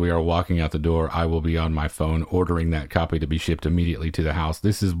festivals, as we are walking out the door, I will be on my phone ordering that copy to be shipped immediately to the house.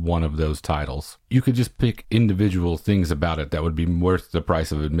 This is one of those titles. You could just pick individual things about it that would be worth the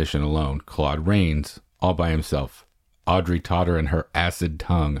price of admission alone. Claude Rains, all by himself. Audrey Totter and her acid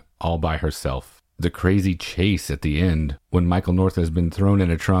tongue, all by herself. The crazy chase at the end, when Michael North has been thrown in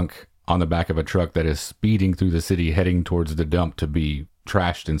a trunk on the back of a truck that is speeding through the city heading towards the dump to be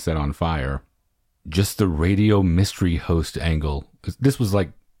trashed and set on fire. Just the radio mystery host angle. This was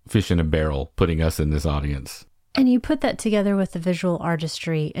like fish in a barrel, putting us in this audience. And you put that together with the visual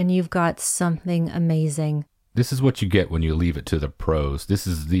artistry, and you've got something amazing. This is what you get when you leave it to the pros. This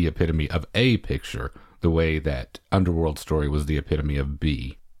is the epitome of A picture, the way that Underworld Story was the epitome of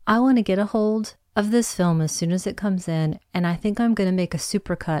B. I want to get a hold of this film as soon as it comes in, and I think I'm going to make a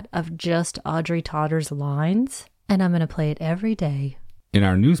supercut of just Audrey Totter's lines, and I'm going to play it every day. In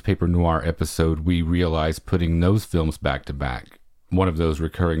our newspaper noir episode, we realized putting those films back to back. One of those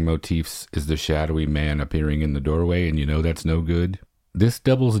recurring motifs is the shadowy man appearing in the doorway, and you know that's no good. This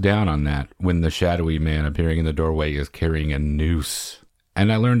doubles down on that when the shadowy man appearing in the doorway is carrying a noose.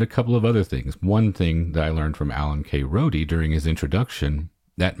 And I learned a couple of other things. One thing that I learned from Alan K. Rhodey during his introduction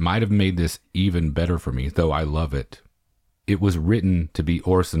that might have made this even better for me, though I love it. It was written to be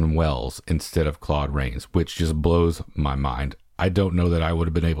Orson Welles instead of Claude Rains, which just blows my mind. I don't know that I would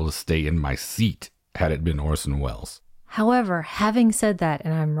have been able to stay in my seat had it been Orson Welles. However, having said that,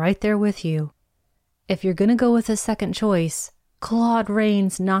 and I'm right there with you, if you're going to go with a second choice, Claude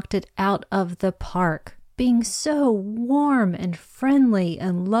Rains knocked it out of the park, being so warm and friendly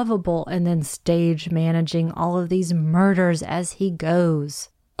and lovable, and then stage managing all of these murders as he goes.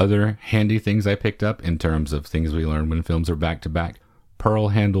 Other handy things I picked up in terms of things we learn when films are back to back. Pearl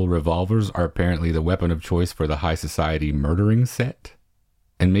handle revolvers are apparently the weapon of choice for the high society murdering set.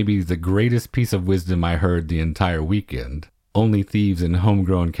 And maybe the greatest piece of wisdom I heard the entire weekend. Only thieves and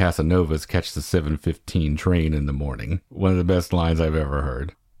homegrown Casanovas catch the 7:15 train in the morning. One of the best lines I've ever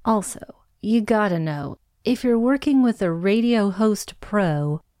heard. Also, you gotta know, if you're working with a radio host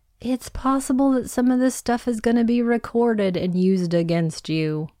pro, it's possible that some of this stuff is going to be recorded and used against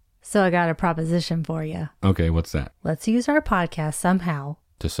you. So I got a proposition for you. Okay, what's that? Let's use our podcast somehow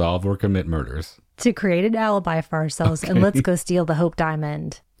To solve or commit murders. to create an alibi for ourselves, and let's go steal the Hope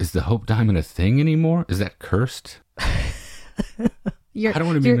Diamond. Is the Hope Diamond a thing anymore? Is that cursed? I don't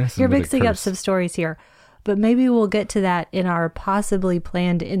want to be messing You're with mixing up some stories here, but maybe we'll get to that in our possibly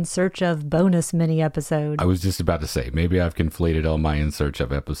planned In Search of bonus mini episode. I was just about to say, maybe I've conflated all my In Search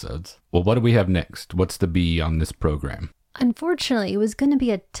of episodes. Well, what do we have next? What's the B on this program? Unfortunately, it was going to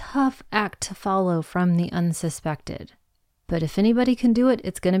be a tough act to follow from The Unsuspected. But if anybody can do it,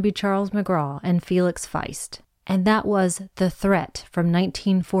 it's going to be Charles McGraw and Felix Feist. And that was The Threat from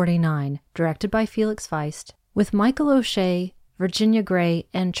 1949, directed by Felix Feist, with Michael O'Shea, Virginia Gray,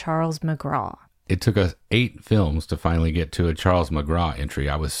 and Charles McGraw. It took us 8 films to finally get to a Charles McGraw entry.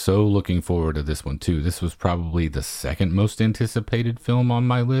 I was so looking forward to this one, too. This was probably the second most anticipated film on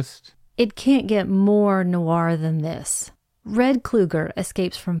my list. It can't get more noir than this. Red Kluger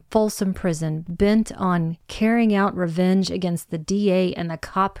escapes from Folsom Prison, bent on carrying out revenge against the DA and the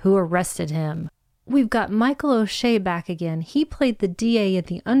cop who arrested him. We've got Michael O'Shea back again. He played the DA in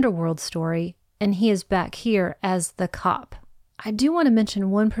the Underworld Story, and he is back here as the cop. I do want to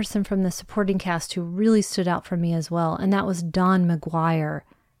mention one person from the supporting cast who really stood out for me as well, and that was Don McGuire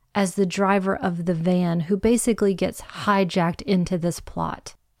as the driver of the van who basically gets hijacked into this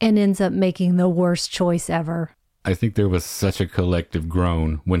plot and ends up making the worst choice ever. I think there was such a collective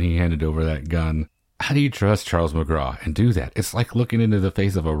groan when he handed over that gun. How do you trust Charles McGraw and do that? It's like looking into the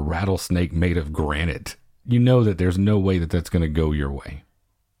face of a rattlesnake made of granite. You know that there's no way that that's going to go your way.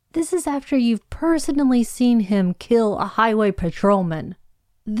 This is after you've personally seen him kill a highway patrolman.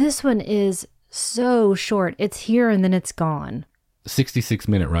 This one is so short. It's here and then it's gone.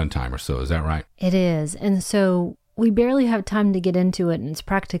 66-minute runtime or so, is that right? It is. And so we barely have time to get into it, and it's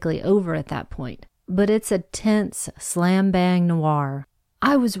practically over at that point. But it's a tense, slam-bang noir.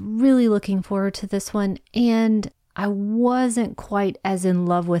 I was really looking forward to this one, and I wasn't quite as in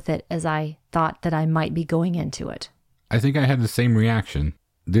love with it as I thought that I might be going into it. I think I had the same reaction.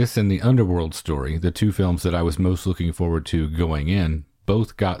 This and The Underworld Story, the 2 films that I was most looking forward to going in,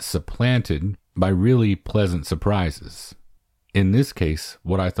 both got supplanted by really pleasant surprises. In this case,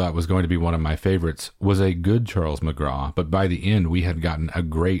 what I thought was going to be one of my favorites was a good Charles McGraw, but by the end we had gotten a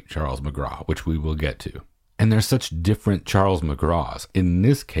great Charles McGraw, which we will get to. And there's such different Charles McGraws. In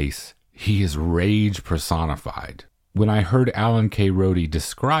this case, he is rage personified. When I heard Alan K. Rode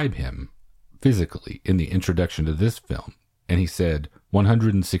describe him physically in the introduction to this film, and he said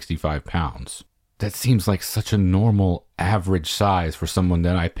 165 pounds, that seems like such a normal, average size for someone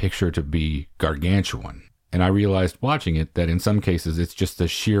that I picture to be gargantuan. And I realized watching it that in some cases it's just the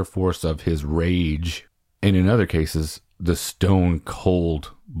sheer force of his rage, and in other cases, the stone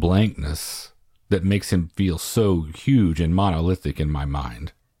cold blankness that makes him feel so huge and monolithic in my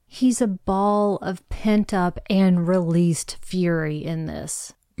mind. He's a ball of pent-up and released fury in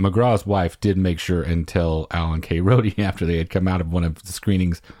this. McGraw's wife did make sure and tell Alan K. Rode after they had come out of one of the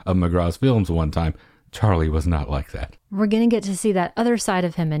screenings of McGraw's films one time, Charlie was not like that. We're going to get to see that other side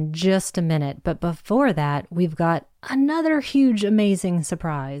of him in just a minute, but before that, we've got another huge, amazing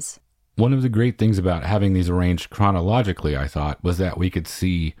surprise. One of the great things about having these arranged chronologically, I thought, was that we could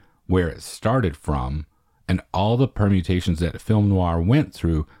see where it started from and all the permutations that film noir went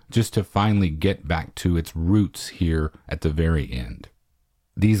through just to finally get back to its roots here at the very end.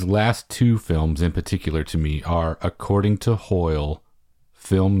 These last two films in particular to me are, according to Hoyle,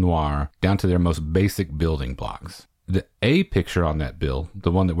 film noir down to their most basic building blocks. The A picture on that bill,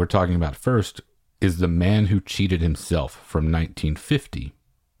 the one that we're talking about first, is The Man Who Cheated Himself from 1950.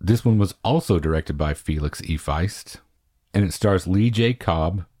 This one was also directed by Felix E. Feist, and it stars Lee J.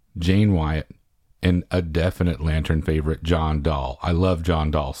 Cobb, Jane Wyatt, and a definite Lantern favorite, John Dahl. I love John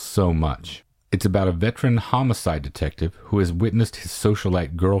Dahl so much. It's about a veteran homicide detective who has witnessed his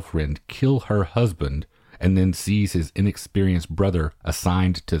socialite girlfriend kill her husband and then sees his inexperienced brother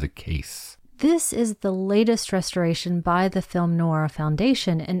assigned to the case. This is the latest restoration by the Film Noir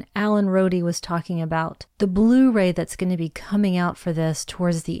Foundation, and Alan Rode was talking about the Blu-ray that's going to be coming out for this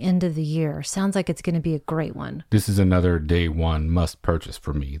towards the end of the year. Sounds like it's going to be a great one. This is another day one must purchase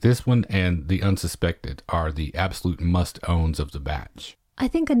for me. This one and The Unsuspected are the absolute must-owns of the batch. I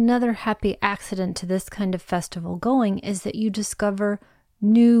think another happy accident to this kind of festival going is that you discover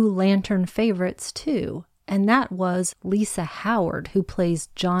new Lantern favorites too. And that was Lisa Howard, who plays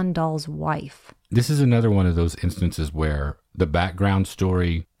John Dahl's wife. This is another one of those instances where the background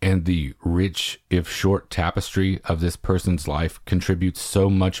story and the rich, if short, tapestry of this person's life contributes so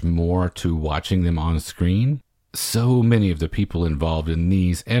much more to watching them on screen. So many of the people involved in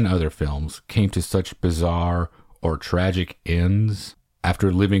these and other films came to such bizarre or tragic ends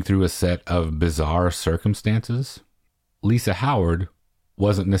after living through a set of bizarre circumstances. Lisa Howard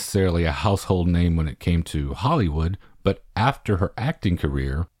wasn't necessarily a household name when it came to Hollywood, but after her acting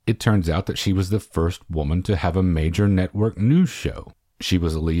career, it turns out that she was the first woman to have a major network news show. She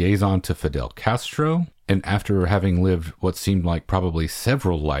was a liaison to Fidel Castro, and after having lived what seemed like probably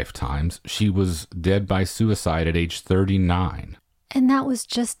several lifetimes, she was dead by suicide at age 39. And that was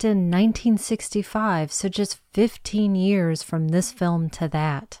just in 1965, so just 15 years from this film to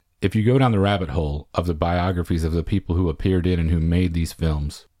that. If you go down the rabbit hole of the biographies of the people who appeared in and who made these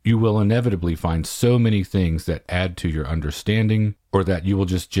films, you will inevitably find so many things that add to your understanding, or that you will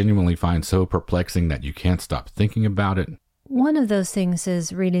just genuinely find so perplexing that you can't stop thinking about it. One of those things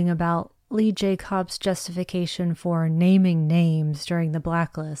is reading about Lee J. Cobb's justification for naming names during the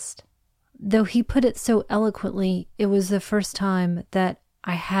blacklist. Though he put it so eloquently, it was the first time that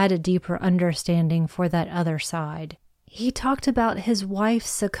I had a deeper understanding for that other side. He talked about his wife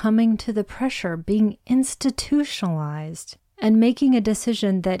succumbing to the pressure, being institutionalized, and making a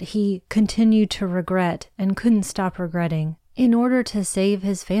decision that he continued to regret and couldn't stop regretting in order to save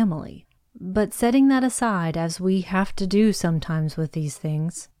his family. But setting that aside, as we have to do sometimes with these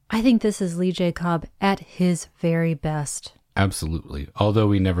things, I think this is Lee J. Cobb at his very best. Absolutely. Although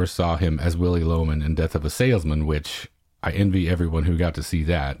we never saw him as Willie Loman in Death of a Salesman, which I envy everyone who got to see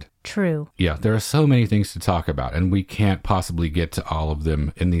that. True. Yeah, there are so many things to talk about, and we can't possibly get to all of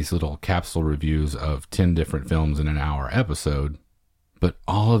them in these little capsule reviews of 10 different films in an hour episode. But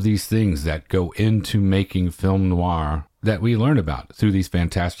all of these things that go into making film noir that we learn about through these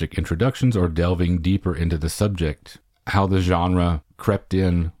fantastic introductions or delving deeper into the subject, how the genre crept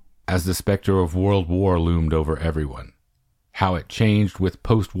in as the specter of World War loomed over everyone, how it changed with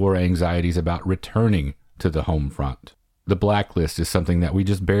post-war anxieties about returning to the home front. The blacklist is something that we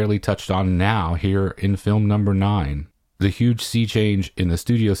just barely touched on now here in film number 9. The huge sea change in the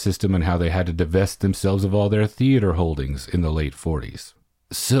studio system and how they had to divest themselves of all their theater holdings in the late 40s.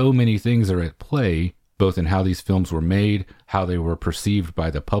 So many things are at play, both in how these films were made, how they were perceived by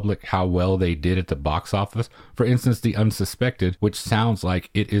the public, how well they did at the box office. For instance, The Unsuspected, which sounds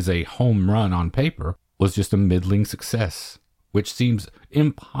like it is a home run on paper, was just a middling success. which seems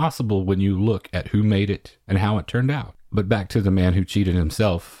impossible when you look at who made it and how it turned out. But back to The Man Who Cheated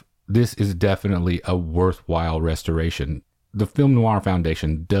Himself, this is definitely a worthwhile restoration. The Film Noir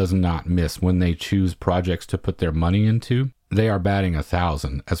Foundation does not miss when they choose projects to put their money into. They are batting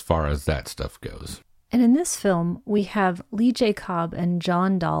 1,000 as far as that stuff goes. And in this film, we have Lee J. Cobb and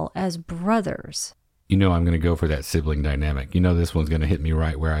John Dahl as brothers. You know I'm going to go for that sibling dynamic. You know this one's going to hit me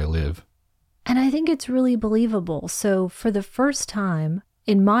right where I live. And I think it's really believable. So for the first time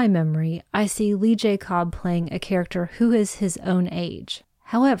in my memory, I see Lee J. Cobb playing a character who is his own age.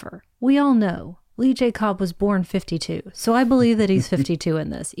 However, we all know Lee J. Cobb was born 52, so I believe that he's 52 in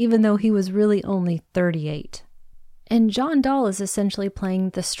this, even though he was really only 38. And John Dahl is essentially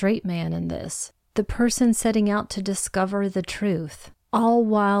playing the straight man in this, the person setting out to discover the truth, all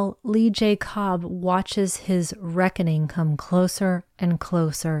while Lee J. Cobb watches his reckoning come closer and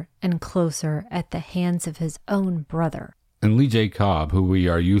closer and closer at the hands of his own brother. And Lee J. Cobb, who we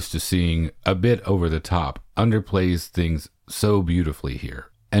are used to seeing a bit over the top, underplays things so beautifully here.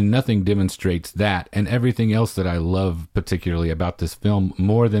 And nothing demonstrates that and everything else that I love particularly about this film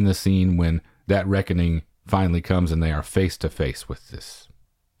more than the scene when that reckoning finally comes and they are face to face with this.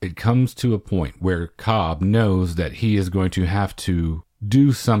 It comes to a point where Cobb knows that he is going to have to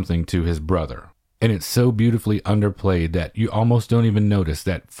do something to his brother. And it's so beautifully underplayed that you almost don't even notice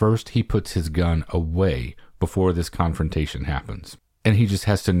that first he puts his gun away before this confrontation happens. And he just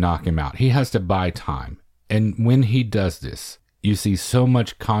has to knock him out. He has to buy time. And when he does this, you see so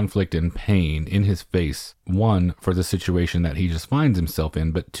much conflict and pain in his face, one, for the situation that he just finds himself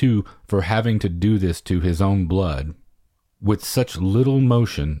in, but two, for having to do this to his own blood. With such little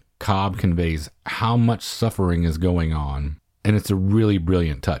motion, Cobb conveys how much suffering is going on, and it's a really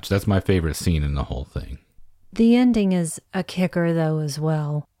brilliant touch. That's my favorite scene in the whole thing. The ending is a kicker, though, as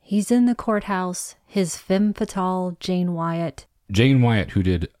well. He's in the courthouse, his femme fatale, Jane Wyatt, who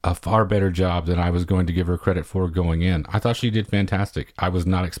did a far better job than I was going to give her credit for going in. I thought she did fantastic. I was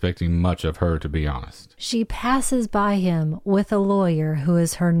not expecting much of her, to be honest. She passes by him with a lawyer who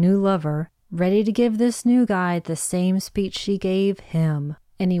is her new lover, ready to give this new guy the same speech she gave him.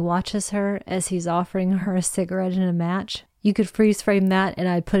 And he watches her as he's offering her a cigarette and a match. You could freeze frame that and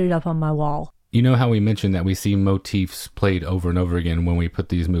I'd put it up on my wall. You know how we mentioned that we see motifs played over and over again when we put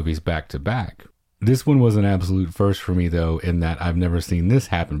these movies back to back? This one was an absolute first for me, though, in that I've never seen this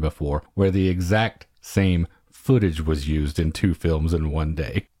happen before, where the exact same footage was used in two films in one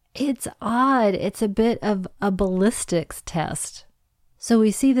day. It's odd. It's a bit of a ballistics test. So we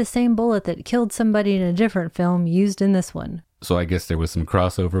see the same bullet that killed somebody in a different film used in this one. So I guess there was some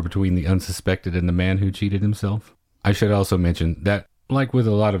crossover between The Unsuspected and The Man Who Cheated Himself. I should also mention that, like with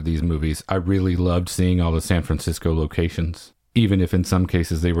a lot of these movies, I really loved seeing all the San Francisco locations. Even if in some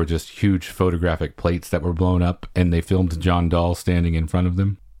cases they were just huge photographic plates that were blown up and they filmed John Dahl standing in front of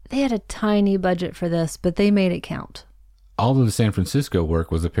them. They had a tiny budget for this, but they made it count. All of the San Francisco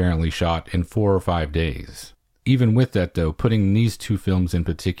work was apparently shot in 4 or 5 days. Even with that, though, putting these two films in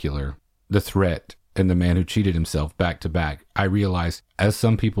particular, The Threat and The Man Who Cheated Himself, back to back, I realized, as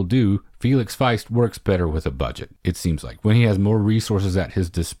some people do, Felix Feist works better with a budget, it seems like. When he has more resources at his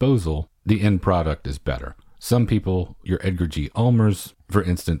disposal, the end product is better. Some people, your Edgar G. Ulmers, for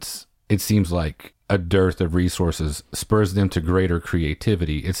instance, it seems like a dearth of resources spurs them to greater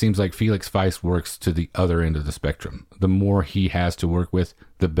creativity. It seems like Felix Feist works to the other end of the spectrum. The more he has to work with,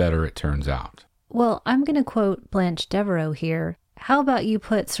 the better it turns out. Well, I'm going to quote Blanche Devereaux here. How about you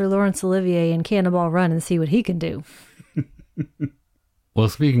put Sir Laurence Olivier in Cannonball Run and see what he can do? Well,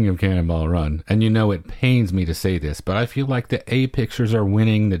 speaking of Cannonball Run, and you know it pains me to say this, but I feel like the A pictures are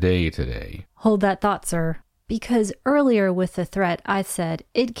winning the day today. Hold that thought, sir. Because earlier with The Threat, I said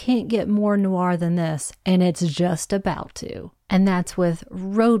it can't get more noir than this, and it's just about to. And that's with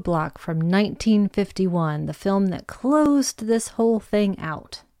Roadblock from 1951, the film that closed this whole thing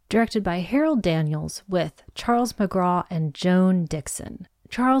out. Directed by Harold Daniels with Charles McGraw and Joan Dixon.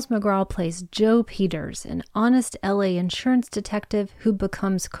 Charles McGraw plays Joe Peters, an honest LA insurance detective who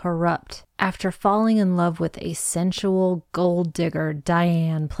becomes corrupt after falling in love with a sensual gold digger,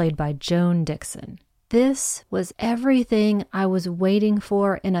 Diane, played by Joan Dixon. This was everything I was waiting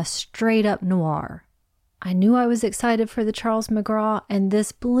for in a straight-up noir. I knew I was excited for the Charles McGraw, and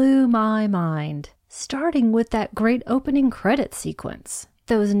this blew my mind, starting with that great opening credit sequence.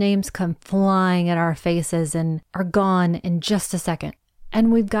 Those names come flying at our faces and are gone in just a second.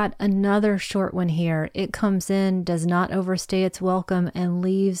 And we've got another short one here. It comes in, does not overstay its welcome, and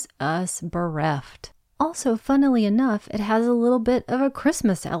leaves us bereft. Also, funnily enough, it has a little bit of a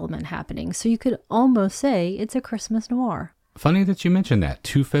Christmas element happening, so you could almost say it's a Christmas noir. Funny that you mentioned that.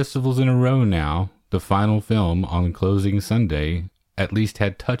 2 festivals in a row now, the final film on closing Sunday at least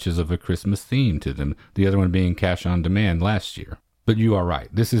had touches of a Christmas theme to them, the other one being Cash on Demand last year. But you are right,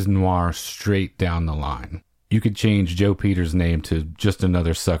 this is noir straight down the line. You could change Joe Peters' name to just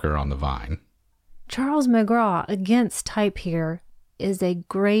another sucker on the vine. Charles McGraw, against type here, is a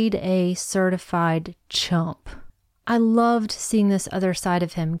grade A certified chump. I loved seeing this other side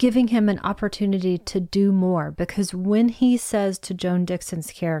of him, giving him an opportunity to do more, because when he says to Joan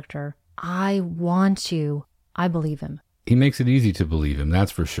Dixon's character, "I want you," I believe him. He makes it easy to believe him,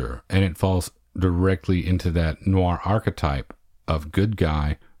 that's for sure, and it falls directly into that noir archetype of good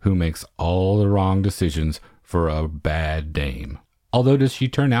guy who makes all the wrong decisions for a bad dame. Although, does she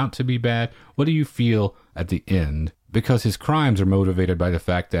turn out to be bad? What do you feel at the end? Because his crimes are motivated by the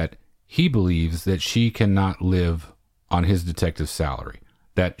fact that he believes that she cannot live on his detective salary,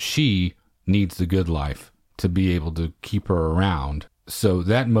 that she needs the good life to be able to keep her around. So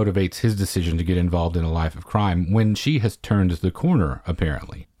that motivates his decision to get involved in a life of crime when she has turned the corner,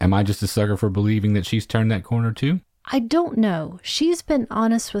 apparently. Am I just a sucker for believing that she's turned that corner too? I don't know. She's been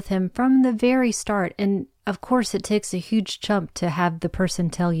honest with him from the very start, and of course it takes a huge chump to have the person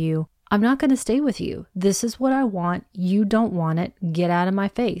tell you, "I'm not going to stay with you. This is what I want. You don't want it. Get out of my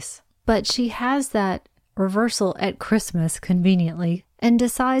face." But she has that reversal at Christmas, conveniently, and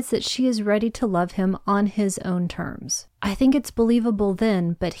decides that she is ready to love him on his own terms. I think it's believable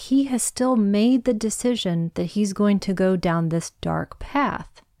then, but he has still made the decision that he's going to go down this dark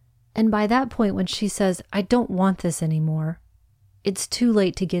path. And by that point, when she says, "I don't want this anymore," it's too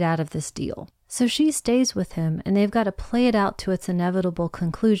late to get out of this deal. So she stays with him, and they've got to play it out to its inevitable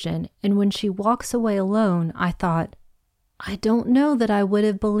conclusion. And when she walks away alone, I thought, I don't know that I would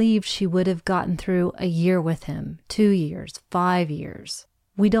have believed she would have gotten through a year with him, 2 years, 5 years.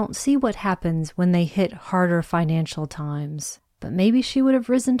 We don't see what happens when they hit harder financial times, but maybe she would have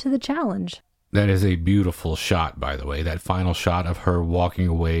risen to the challenge. That is a beautiful shot, by the way, that final shot of her walking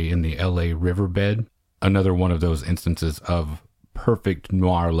away in the LA riverbed. Another one of those instances of perfect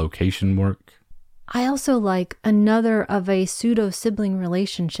noir location work. I also like another of a pseudo-sibling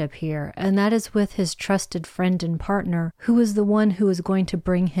relationship here, and that is with his trusted friend and partner, who is the one who is going to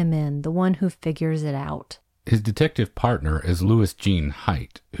bring him in, the one who figures it out. His detective partner is Louis Jean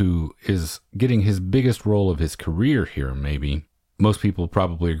Height, who is getting his biggest role of his career here, maybe. Most people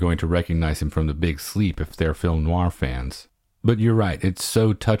probably are going to recognize him from The Big Sleep if they're film noir fans. But you're right, it's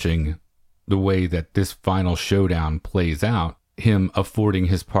so touching the way that this final showdown plays out. Him affording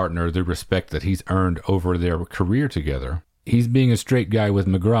his partner the respect that he's earned over their career together. He's being a straight guy with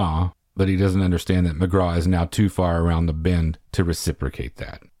McGraw, but he doesn't understand that McGraw is now too far around the bend to reciprocate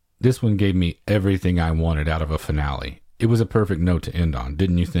that. This one gave me everything I wanted out of a finale. It was a perfect note to end on,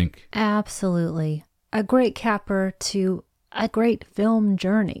 didn't you think? Absolutely. A great capper to a great film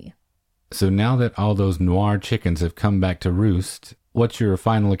journey. So now that all those noir chickens have come back to roost, what's your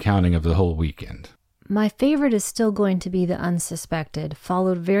final accounting of the whole weekend? My favorite is still going to be The Unsuspected,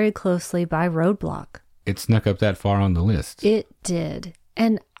 followed very closely by Roadblock. It snuck up that far on the list. It did.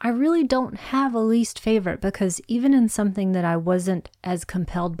 And I really don't have a least favorite, because even in something that I wasn't as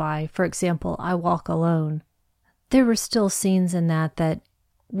compelled by, for example, I Walk Alone, there were still scenes in that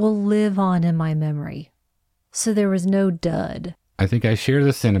will live on in my memory. So there was no dud. I think I share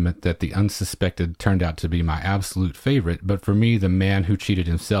the sentiment that The Unsuspected turned out to be my absolute favorite, but for me, The Man Who Cheated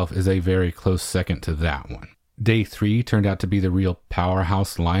Himself is a very close second to that one. Day 3 turned out to be the real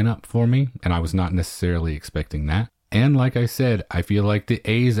powerhouse lineup for me, and I was not necessarily expecting that. And like I said, I feel like the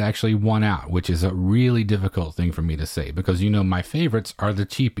A's actually won out, which is a really difficult thing for me to say, because my favorites are the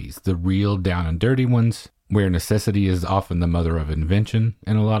cheapies, the real down and dirty ones, where necessity is often the mother of invention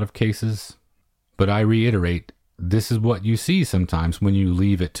in a lot of cases. But I reiterate, this is what you see sometimes when you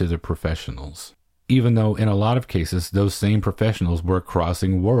leave it to the professionals. Even though in a lot of cases, those same professionals were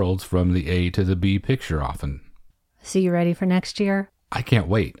crossing worlds from the A to the B picture often. So you ready for next year? I can't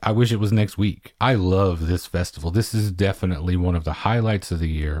wait. I wish it was next week. I love this festival. This is definitely one of the highlights of the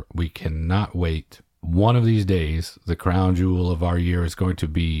year. We cannot wait. One of these days, the crown jewel of our year is going to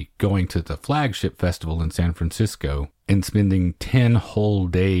be going to the flagship festival in San Francisco and spending 10 whole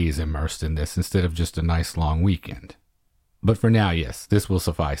days immersed in this instead of just a nice long weekend. But for now, yes, this will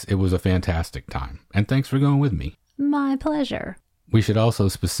suffice. It was a fantastic time. And thanks for going with me. My pleasure. We should also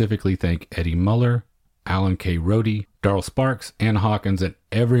specifically thank Eddie Muller, Alan K. Rohde, Darl Sparks, Ann Hawkins, and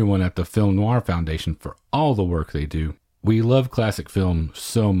everyone at the Film Noir Foundation for all the work they do. We love classic film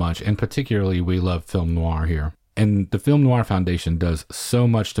so much, and particularly we love film noir here. And the Film Noir Foundation does so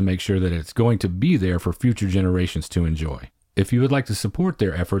much to make sure that it's going to be there for future generations to enjoy. If you would like to support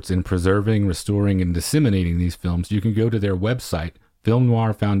their efforts in preserving, restoring, and disseminating these films, you can go to their website,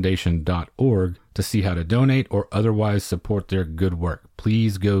 filmnoirfoundation.org to see how to donate or otherwise support their good work.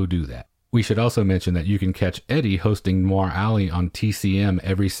 Please go do that. We should also mention that you can catch Eddie hosting Noir Alley on TCM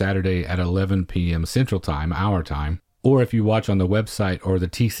every Saturday at 11 p.m. Central Time, our time. Or if you watch on the website or the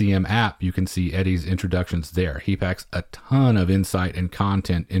TCM app, you can see Eddie's introductions there. He packs a ton of insight and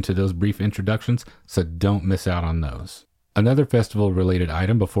content into those brief introductions, so don't miss out on those. Another festival-related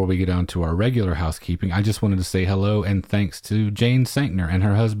item before we get on to our regular housekeeping, I just wanted to say hello and thanks to Jane Sankner and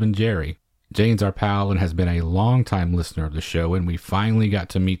her husband Jerry. Jane's our pal and has been a long-time listener of the show, and we finally got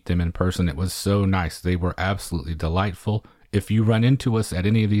to meet them in person. It was so nice. They were absolutely delightful. If you run into us at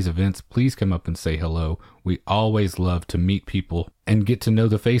any of these events, please come up and say hello. We always love to meet people and get to know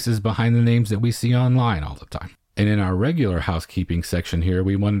the faces behind the names that we see online all the time. And in our regular housekeeping section here,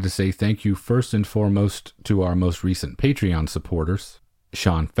 we wanted to say thank you first and foremost to our most recent Patreon supporters,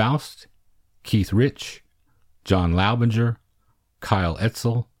 Sean Faust, Keith Rich, John Laubinger, Kyle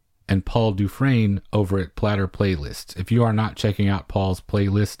Etzel, and Paul Dufresne over at Platter Playlists. If you are not checking out Paul's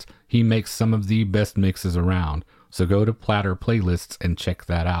playlist, he makes some of the best mixes around. So go to Platter Playlists and check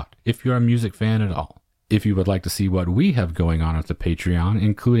that out if you're a music fan at all. If you would like to see what we have going on at the Patreon,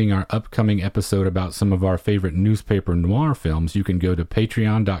 including our upcoming episode about some of our favorite newspaper noir films, you can go to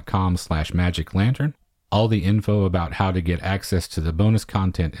patreon.com/magiclantern. All the info about how to get access to the bonus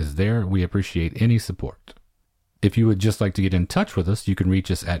content is there. We appreciate any support. If you would just like to get in touch with us, you can reach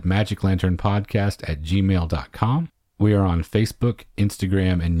us at magiclanternpodcast@gmail.com. We are on Facebook,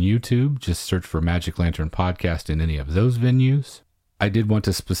 Instagram, and YouTube. Just search for Magic Lantern Podcast in any of those venues. I did want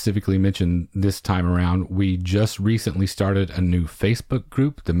to specifically mention this time around, we just recently started a new Facebook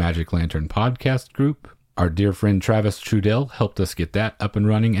group, the Magic Lantern Podcast group. Our dear friend Travis Trudell helped us get that up and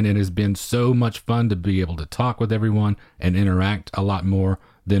running, and it has been so much fun to be able to talk with everyone and interact a lot more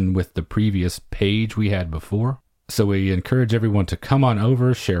than with the previous page we had before. So we encourage everyone to come on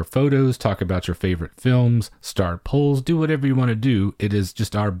over, share photos, talk about your favorite films, start polls, do whatever you want to do. It is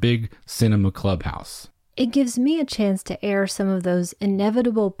just our big cinema clubhouse. It gives me a chance to air some of those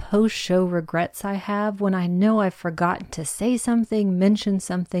inevitable post-show regrets I have when I know I've forgotten to say something, mention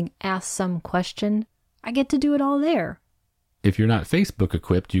something, ask some question. I get to do it all there. If you're not Facebook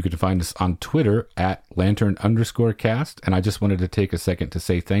equipped, you can find us on Twitter at Lantern_cast. And I just wanted to take a second to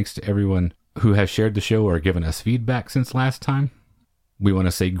say thanks to everyone who has shared the show or given us feedback since last time. We want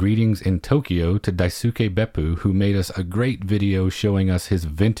to say greetings in Tokyo to Daisuke Beppu, who made us a great video showing us his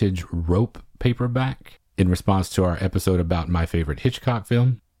vintage rope paperback in response to our episode about my favorite Hitchcock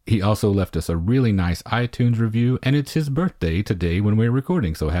film. He also left us a really nice iTunes review, and it's his birthday today when we're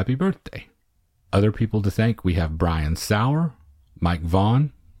recording, so happy birthday. Other people to thank, we have Brian Sauer, Mike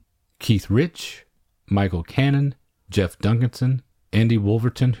Vaughn, Keith Rich, Michael Cannon, Jeff Duncanson, Andy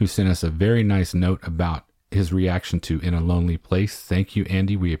Wolverton, who sent us a very nice note about his reaction to In a Lonely Place. Thank you,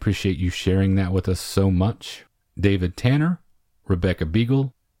 Andy. We appreciate you sharing that with us so much. David Tanner, Rebecca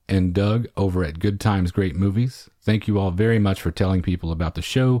Beagle, and Doug over at Good Times Great Movies. Thank you all very much for telling people about the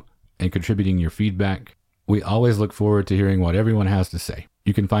show and contributing your feedback. We always look forward to hearing what everyone has to say.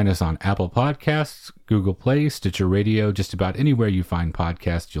 You can find us on Apple Podcasts, Google Play, Stitcher Radio, just about anywhere you find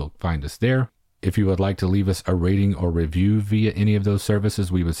podcasts, you'll find us there. If you would like to leave us a rating or review via any of those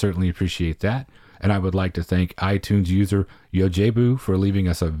services, we would certainly appreciate that. And I would like to thank iTunes user Yojebu for leaving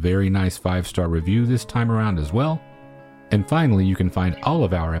us a very nice 5-star review this time around as well. And finally, you can find all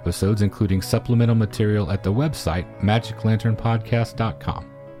of our episodes, including supplemental material, at the website magiclanternpodcast.com.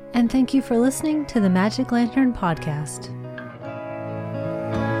 And thank you for listening to the Magic Lantern Podcast.